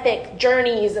and epic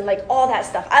journeys and like all that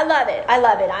stuff. I love it.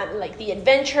 I'm like the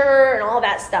adventure and all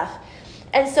that stuff.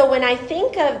 And so when I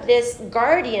think of this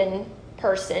guardian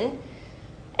person,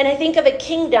 and I think of a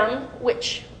kingdom,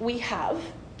 which we have,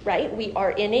 right? We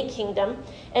are in a kingdom.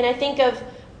 And I think of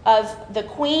the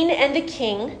queen and the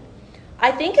king.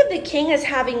 I think of the king as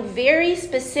having very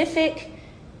specific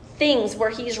things where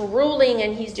he's ruling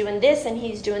and he's doing this and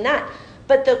he's doing that.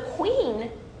 But the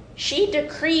queen, she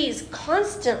decrees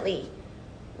constantly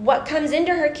what comes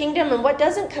into her kingdom and what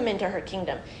doesn't come into her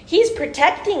kingdom. He's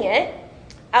protecting it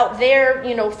out there,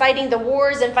 fighting the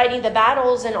wars and fighting the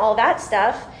battles and all that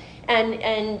stuff.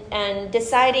 And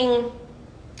deciding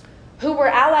who we're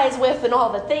allies with and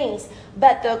all the things.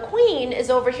 But the queen is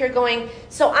over here going,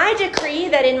 so I decree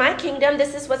that in my kingdom,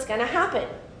 this is what's going to happen.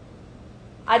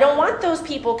 I don't want those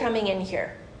people coming in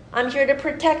here. I'm here to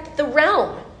protect the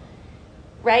realm,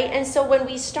 right? And so when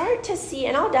we start to see,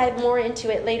 and I'll dive more into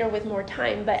it later with more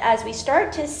time, but as we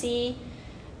start to see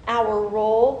our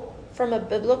role from a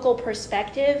biblical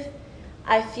perspective,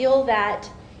 I feel that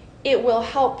it will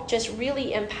help just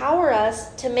really empower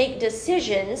us to make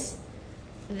decisions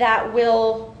that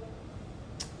will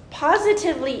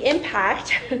positively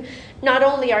impact not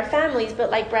only our families, but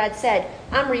like Brad said,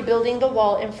 I'm rebuilding the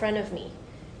wall in front of me.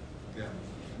 Yeah.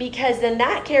 Because then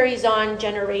that carries on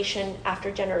generation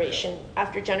after generation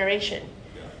after generation.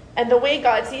 Yeah. And the way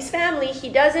God sees family, he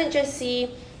doesn't just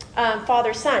see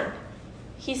father, son.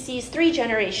 He sees 3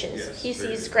 generations. Yes, he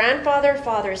very sees good. grandfather,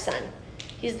 father, son.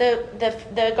 He's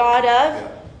the God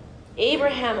of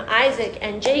Abraham, Isaac,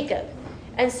 and Jacob.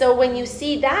 And so when you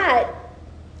see that,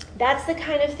 that's the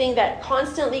kind of thing that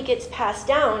constantly gets passed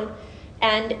down.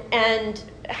 And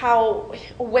how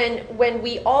when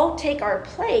we all take our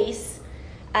place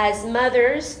as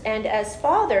mothers and as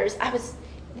fathers,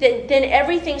 then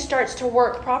everything starts to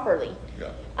work properly.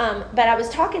 Yeah. But I was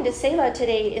talking to Selah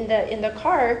today in the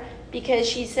car because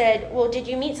she said, well, did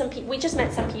you meet some people? We just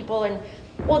met some people, and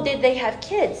well, did they have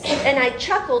kids? And I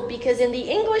chuckled because in the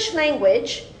English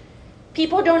language,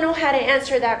 people don't know how to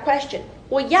answer that question.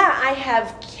 Well, yeah, I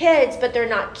have kids, but they're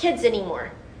not kids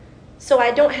anymore. So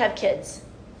I don't have kids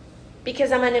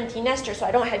because I'm an empty nester, so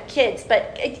I don't have kids.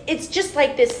 But it's just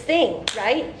like this thing,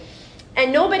 right?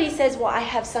 And nobody says, well, I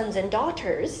have sons and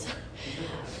daughters,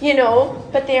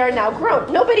 but they are now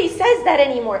grown. Nobody says that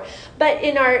anymore. But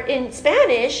in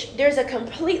Spanish, there's a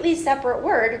completely separate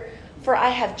word for I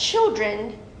have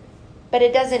children, but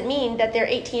it doesn't mean that they're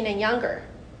 18 and younger.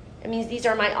 It means these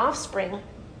are my offspring.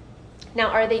 Now,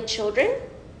 are they children?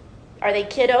 Are they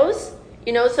kiddos?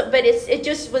 But it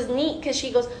just was neat because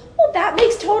she goes, well, that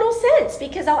makes total sense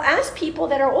because I'll ask people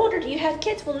that are older, do you have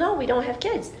kids? Well, no, we don't have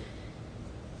kids.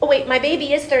 Oh, wait, my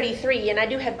baby is 33 and I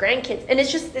do have grandkids. And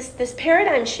it's just this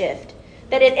paradigm shift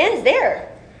that it ends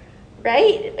there,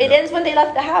 right? It ends when they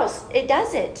left the house. It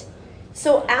doesn't.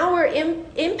 So our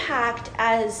impact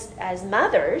as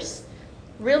mothers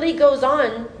really goes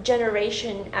on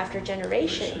generation after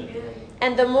generation.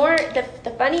 And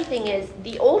the funny thing is,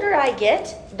 the older I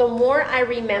get, the more I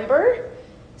remember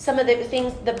some of the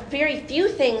things, the very few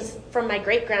things from my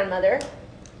great-grandmother,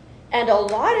 and a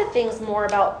lot of things more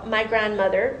about my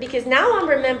grandmother, because now I'm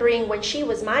remembering when she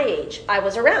was my age, I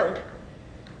was around.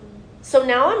 So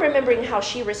now I'm remembering how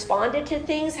she responded to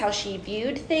things, how she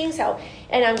viewed things,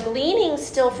 and I'm gleaning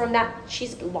still from that.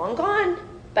 She's long gone,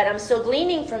 but I'm still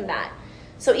gleaning from that.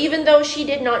 So even though she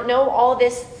did not know all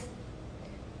this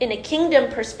in a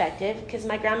kingdom perspective, because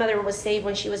my grandmother was saved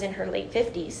when she was in her late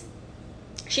 50s,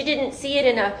 she didn't see it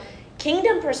in a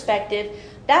kingdom perspective.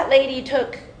 That lady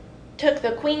took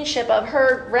the queenship of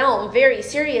her realm very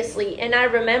seriously, and I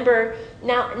remember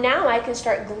now I can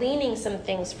start gleaning some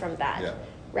things from that. Yeah.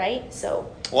 right?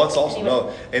 So. Well, that's awesome. Anyway.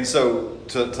 No, and so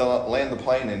to land the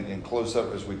plane and close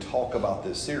up as we talk about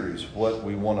this series, what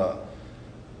we want to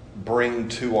bring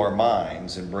to our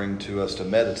minds and bring to us to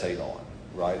meditate on,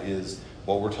 right, is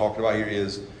what we're talking about here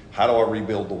is how do I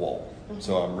rebuild the wall? Mm-hmm.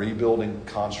 So I'm rebuilding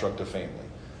construct of family.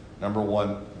 Number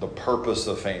one, the purpose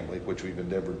of family, which we've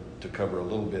endeavored to cover a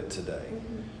little bit today.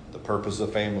 Mm-hmm. The purpose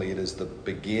of family, it is the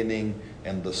beginning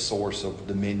and the source of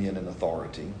dominion and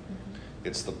authority. Mm-hmm.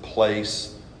 It's the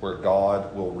place where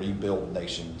God will rebuild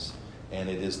nations, and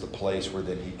it is the place where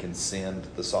then he can send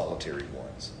the solitary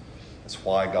ones. That's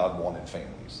why God wanted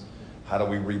families. How do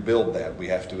we rebuild that? We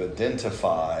have to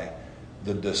identify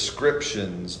the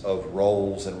descriptions of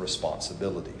roles and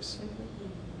responsibilities.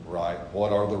 Right?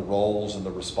 What are the roles and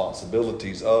the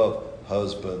responsibilities of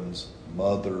husbands,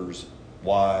 mothers,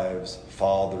 wives,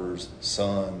 fathers,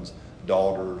 sons,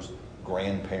 daughters,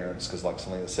 grandparents? Because like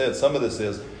Selena said, some of this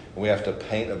is we have to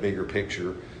paint a bigger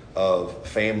picture of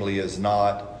family is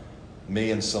not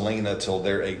me and Selena till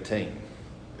they're 18.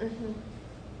 Mm-hmm.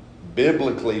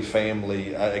 Biblically,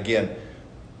 family, again,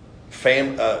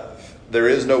 there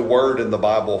is no word in the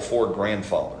Bible for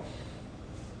grandfather.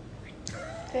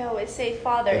 They always say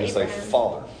father. They say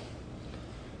father.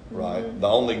 Right? Mm-hmm. The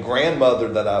only grandmother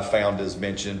that I found is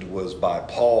mentioned was by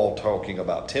Paul talking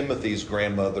about Timothy's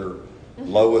grandmother,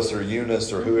 Lois or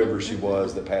Eunice or whoever she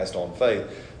was that passed on faith.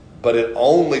 But it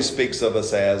only speaks of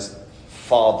us as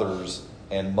fathers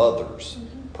and mothers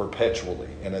perpetually.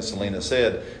 And as Selena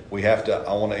said,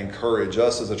 I want to encourage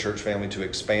us as a church family to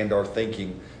expand our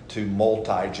thinking to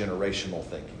multi-generational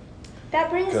thinking. That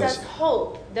brings us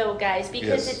hope, though, guys,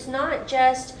 because it's not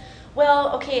just,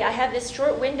 well, okay, I have this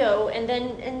short window and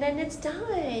then it's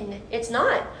done. It's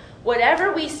not.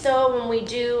 Whatever we sow and we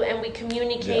do and we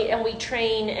communicate and we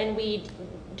train and we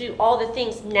do all the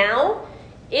things now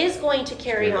is going to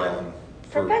carry on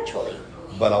perpetually.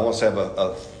 But I want us to have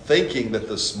a thinking that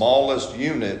the smallest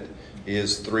unit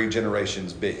is 3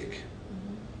 generations big.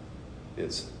 Mm-hmm.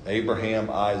 It's Abraham,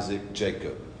 Isaac,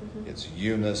 Jacob. Mm-hmm. It's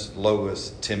Eunice,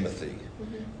 Lois, Timothy.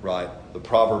 Mm-hmm. Right? The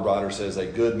proverb writer says a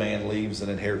good man leaves an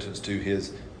inheritance to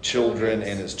his children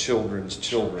and his children's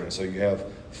children. So you have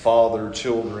father,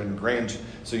 children, grandchildren.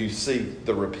 So you see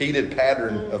the repeated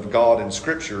pattern of God in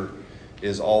Scripture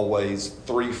is always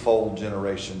 3-fold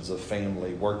generations of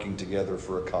family working together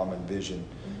for a common vision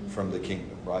from the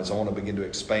kingdom, right? So I want to begin to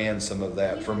expand some of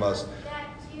that from us. That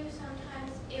too,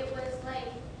 sometimes it was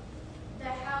like the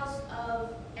house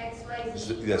of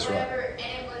XYZ, That's whatever, right.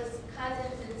 And it was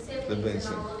cousins and siblings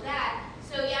and all of that.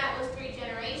 So yeah, it was 3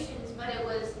 generations, but it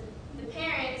was the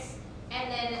parents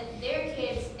and then their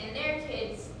kids and their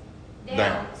kids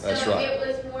down. That's so right. It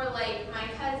was more like my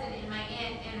cousin and my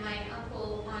aunt and my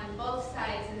uncle on both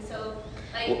sides. And so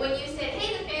like when you said,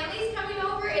 hey, the family's coming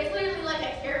over, it's literally like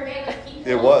a caravan of people.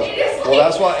 It was. Well,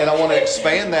 that's why, and I want to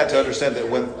expand that to understand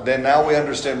that now we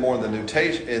understand more in the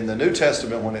New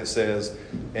Testament when it says,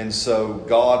 and so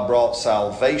God brought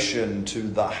salvation to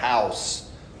the house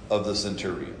of the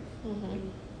centurion. Mm-hmm.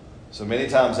 So many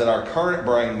times in our current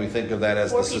brain we think of that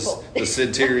as the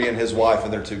centurion, his wife,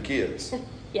 and their 2 kids.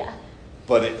 Yeah.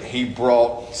 But he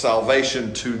brought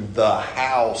salvation to the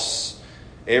house.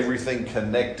 Everything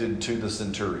connected to the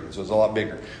centurion. So it's a lot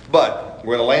bigger. But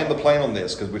we're going to land the plane on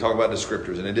this because we talk about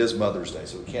descriptors, and it is Mother's Day,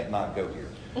 so we can't not go here.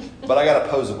 But I got to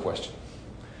pose a question.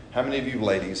 How many of you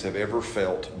ladies have ever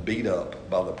felt beat up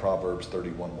by the Proverbs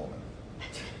 31 woman?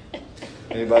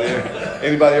 Anybody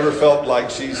ever felt like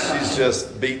she's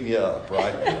just beating you up,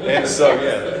 right? And so,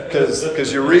 yeah,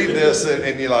 because you read this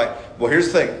and you're like, well,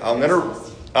 here's the thing. I'm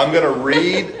going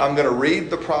to read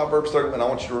the Proverbs 31, and I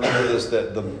want you to remember this,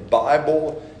 that the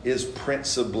Bible is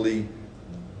principally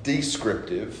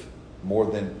descriptive more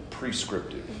than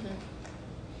prescriptive.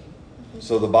 Mm-hmm.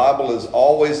 So the Bible is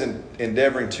always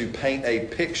endeavoring to paint a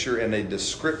picture and a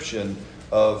description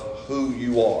of who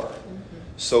you are. Mm-hmm.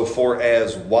 So for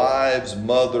as wives,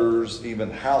 mothers, even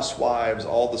housewives,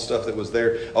 all the stuff that was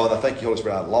there. Oh, and I thank you, Holy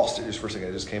Spirit. I lost it just for a second.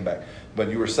 It just came back.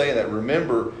 But you were saying that.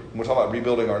 Remember, when we're talking about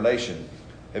rebuilding our nation,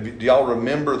 do y'all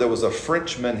remember there was a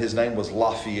Frenchman, his name was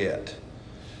Lafayette,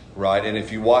 right? And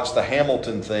if you watch the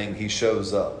Hamilton thing, he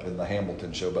shows up in the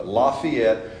Hamilton show. But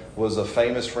Lafayette was a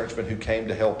famous Frenchman who came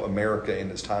to help America in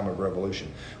its time of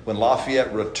revolution. When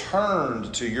Lafayette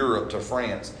returned to Europe, to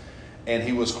France, and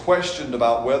he was questioned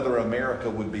about whether America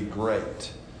would be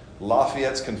great,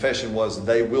 Lafayette's confession was,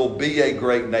 they will be a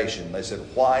great nation. They said,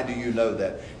 why do you know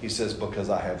that? He says, because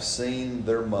I have seen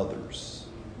their mothers.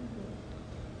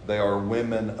 They are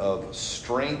women of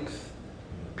strength,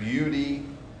 beauty,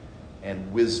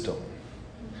 and wisdom.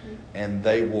 Mm-hmm. And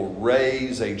they will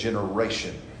raise a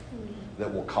generation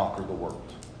that will conquer the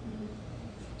world.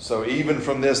 So even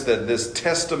from this, that this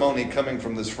testimony coming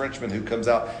from this Frenchman who comes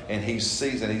out and he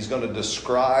sees, and he's going to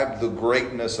describe the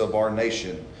greatness of our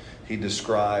nation. He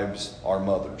describes our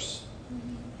mothers.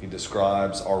 He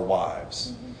describes our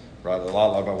wives. Right? A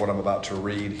lot about what I'm about to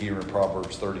read here in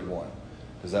Proverbs 31.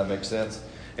 Does that make sense?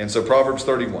 And so Proverbs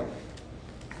 31.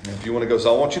 And if you want to go,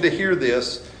 so I want you to hear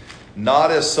this,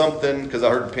 not as something, because I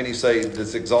heard Penny say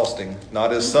it's exhausting,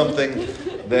 not as something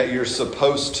that you're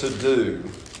supposed to do,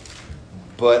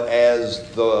 but as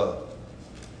the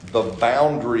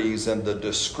boundaries and the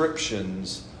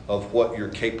descriptions of what your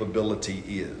capability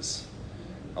is.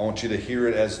 I want you to hear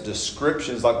it as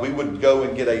descriptions, like we would go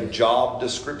and get a job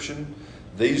description.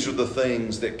 These are the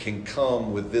things that can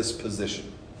come with this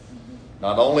position.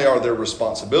 Not only are there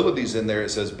responsibilities in there, it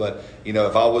says, but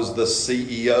if I was the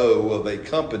CEO of a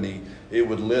company, it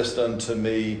would list unto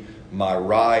me my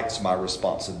rights, my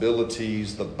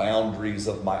responsibilities, the boundaries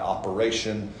of my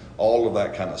operation, all of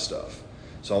that kind of stuff.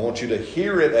 So I want you to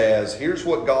hear it as, here's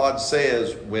what God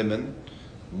says, women,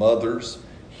 mothers,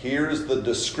 here's the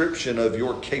description of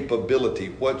your capability,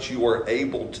 what you are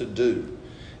able to do.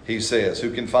 He says,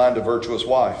 who can find a virtuous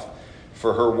wife?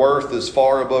 For her worth is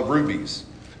far above rubies.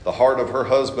 The heart of her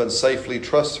husband safely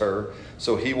trusts her,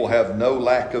 so he will have no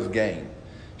lack of gain.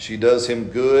 She does him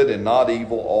good and not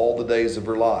evil all the days of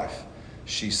her life.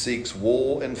 She seeks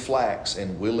wool and flax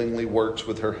and willingly works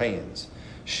with her hands.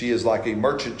 She is like a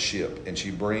merchant ship, and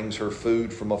she brings her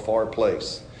food from a far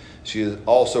place. She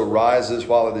also rises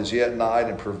while it is yet night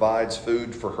and provides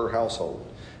food for her household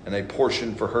and a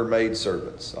portion for her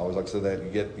maidservants. I always like to say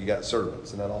that you got servants.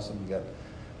 Isn't that awesome? You got,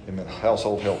 amen,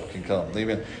 household help can come.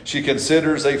 Amen. She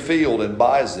considers a field and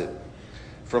buys it.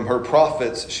 From her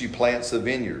profits she plants a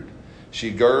vineyard.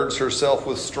 She girds herself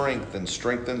with strength and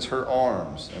strengthens her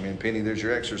arms. I mean, Penny, there's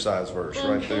your exercise verse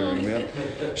right there. Amen.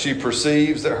 She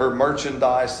perceives that her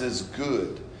merchandise is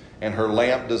good, and her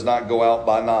lamp does not go out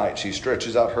by night. She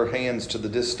stretches out her hands to the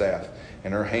distaff,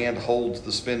 and her hand holds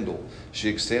the spindle. She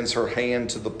extends her hand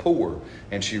to the poor,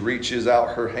 and she reaches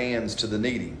out her hands to the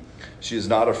needy. She is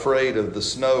not afraid of the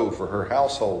snow for her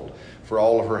household, for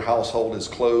all of her household is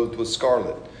clothed with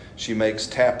scarlet. She makes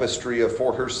tapestry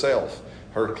for herself.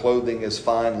 Her clothing is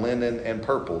fine linen and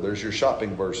purple. There's your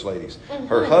shopping verse, ladies.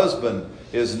 Her husband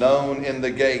is known in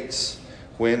the gates.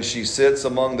 When she sits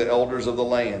among the elders of the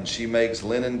land, she makes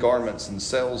linen garments and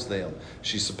sells them.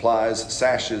 She supplies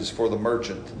sashes for the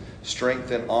merchant.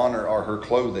 Strength and honor are her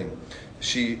clothing.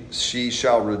 She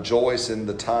shall rejoice in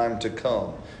the time to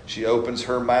come. She opens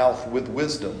her mouth with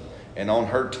wisdom, and on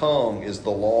her tongue is the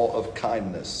law of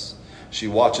kindness. She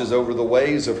watches over the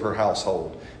ways of her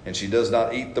household, and she does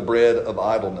not eat the bread of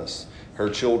idleness. Her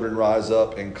children rise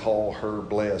up and call her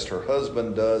blessed. Her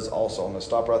husband does also. I'm going to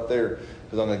stop right there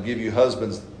because I'm going to give you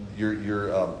husbands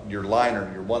your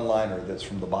liner, your one-liner that's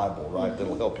from the Bible, right?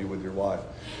 That'll help you with your wife.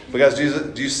 But guys,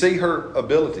 do you see her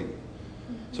ability?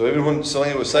 So even when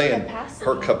Selena was saying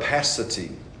her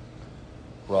capacity,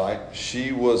 right?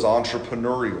 She was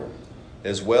entrepreneurial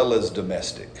as well as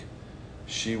domestic.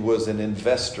 She was an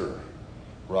investor,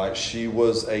 right? She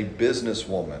was a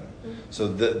businesswoman. So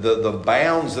the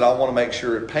bounds that I want to make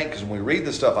sure it paint, because when we read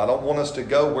this stuff, I don't want us to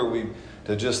go where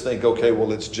to just think, okay,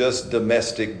 well, it's just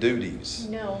domestic duties.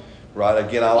 No. Right?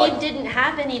 Again, I like... Eve didn't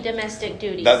have any domestic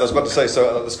duties. I was about to say,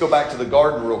 so let's go back to the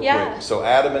garden real Yeah. quick. So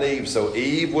Adam and Eve. So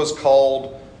Eve was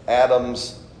called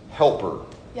Adam's helper.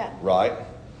 Yeah. Right?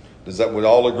 Would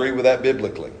all agree with that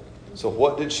biblically? So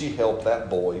what did she help that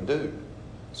boy do?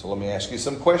 So let me ask you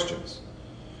some questions.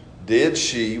 Did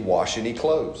she wash any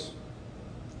clothes?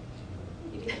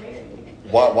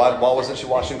 Why wasn't she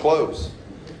washing clothes?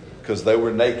 Because they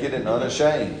were naked and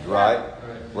unashamed, right?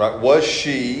 Right. Was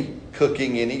she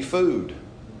cooking any food?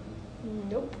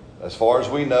 Nope. As far as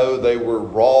we know, they were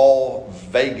raw,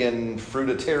 vegan,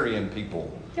 fruitarian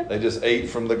people. Yep. They just ate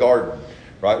from the garden,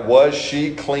 right? Was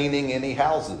she cleaning any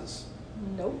houses?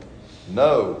 Nope.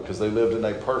 No, because they lived in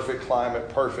a perfect climate,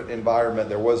 perfect environment.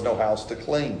 There was no house to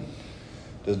clean.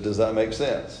 Does that make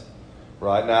sense?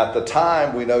 Right? Now, at the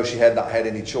time, we know she had not had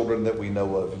any children that we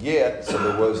know of yet, so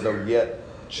there was no yet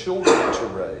children to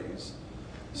raise.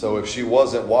 So if she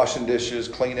wasn't washing dishes,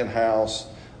 cleaning house,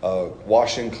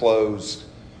 washing clothes,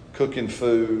 cooking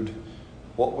food,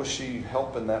 what was she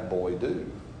helping that boy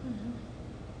do?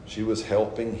 She was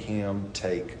helping him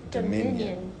take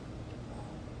dominion.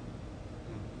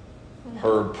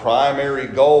 Her primary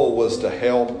goal was to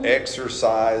help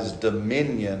exercise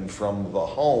dominion from the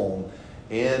home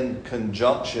in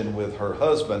conjunction with her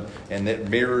husband, and it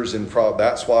mirrors in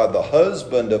that's why the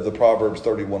husband of the Proverbs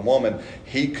 31 woman,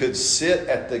 he could sit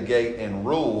at the gate and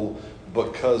rule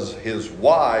because his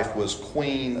wife was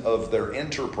queen of their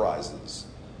enterprises.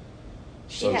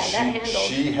 She had that handled.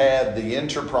 She had the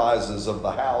enterprises of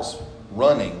the house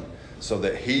running so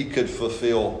that he could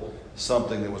fulfill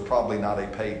something that was probably not a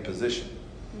paid position.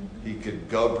 He could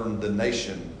govern the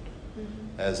nation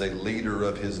as a leader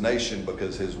of his nation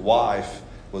because his wife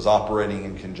was operating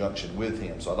in conjunction with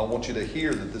him. So I don't want you to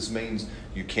hear that this means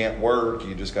you can't work,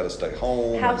 you just got to stay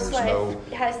home.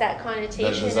 Housewife has that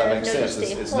connotation. Does that make of no, sense? you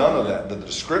stay It's home. none of that. The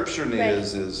description Right.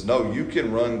 is no, you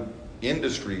can run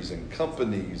industries and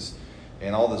companies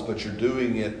and all this, but you're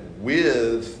doing it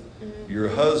with your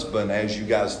husband as you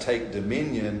guys take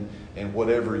dominion, and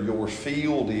whatever your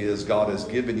field is, God has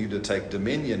given you to take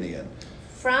dominion in.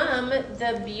 From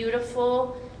the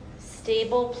beautiful,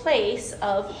 stable place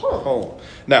of home. Home.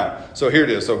 Now, so here it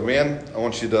is. So men, I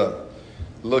want you to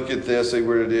look at this, see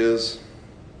where it is.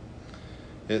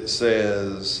 It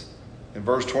says in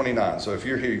verse 29. So if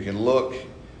you're here, you can look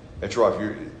at your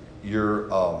wife.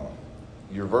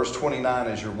 Your verse 29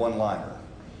 is your one-liner.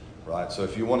 Right? So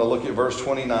if you want to look at verse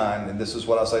 29, and this is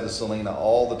what I say to Selena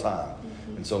all the time.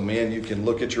 And so men, you can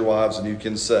look at your wives and you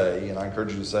can say, and I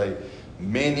encourage you to say,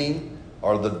 many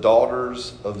are the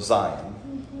daughters of Zion,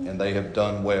 and they have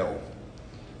done well,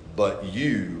 but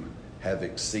you have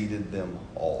exceeded them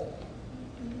all.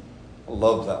 I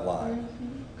love that line.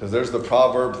 Because there's the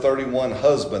Proverb 31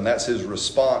 husband. That's his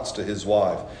response to his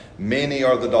wife. Many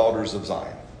are the daughters of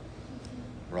Zion.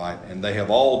 Right? And they have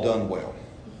all done well,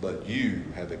 but you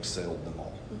have excelled them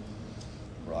all.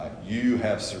 Right? You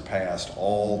have surpassed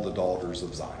all the daughters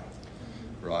of Zion.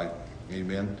 Right?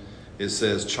 Amen. It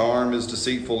says, charm is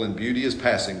deceitful and beauty is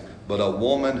passing, but a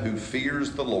woman who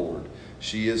fears the Lord,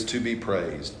 she is to be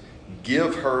praised.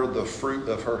 Give her the fruit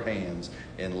of her hands,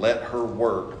 and let her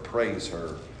work praise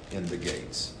her in the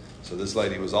gates. So this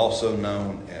lady was also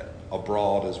known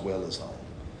abroad as well as home.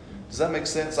 Does that make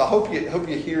sense? I hope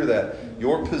you hear that.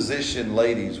 Your position,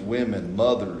 ladies, women,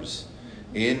 mothers,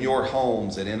 in your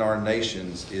homes and in our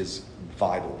nations is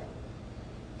vital.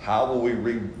 How will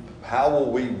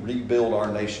we rebuild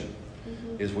our nation?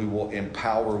 Is we will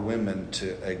empower women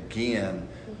to again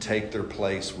take their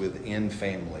place within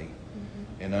family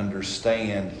and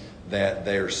understand that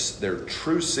their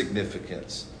true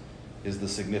significance is the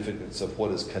significance of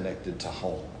what is connected to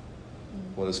home,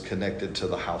 what is connected to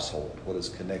the household, what is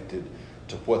connected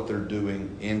to what they're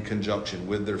doing in conjunction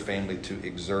with their family to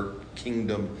exert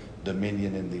kingdom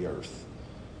dominion in the earth.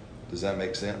 Does that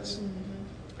make sense?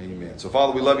 Amen. So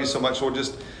Father, we love you so much. Lord,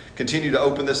 just continue to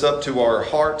open this up to our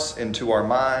hearts and to our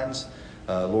minds.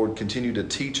 Lord, continue to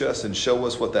teach us and show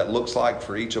us what that looks like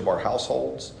for each of our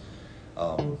households.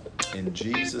 In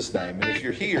Jesus' name. And if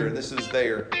you're here and this is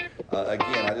there,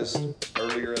 again,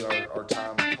 earlier in our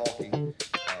time talking,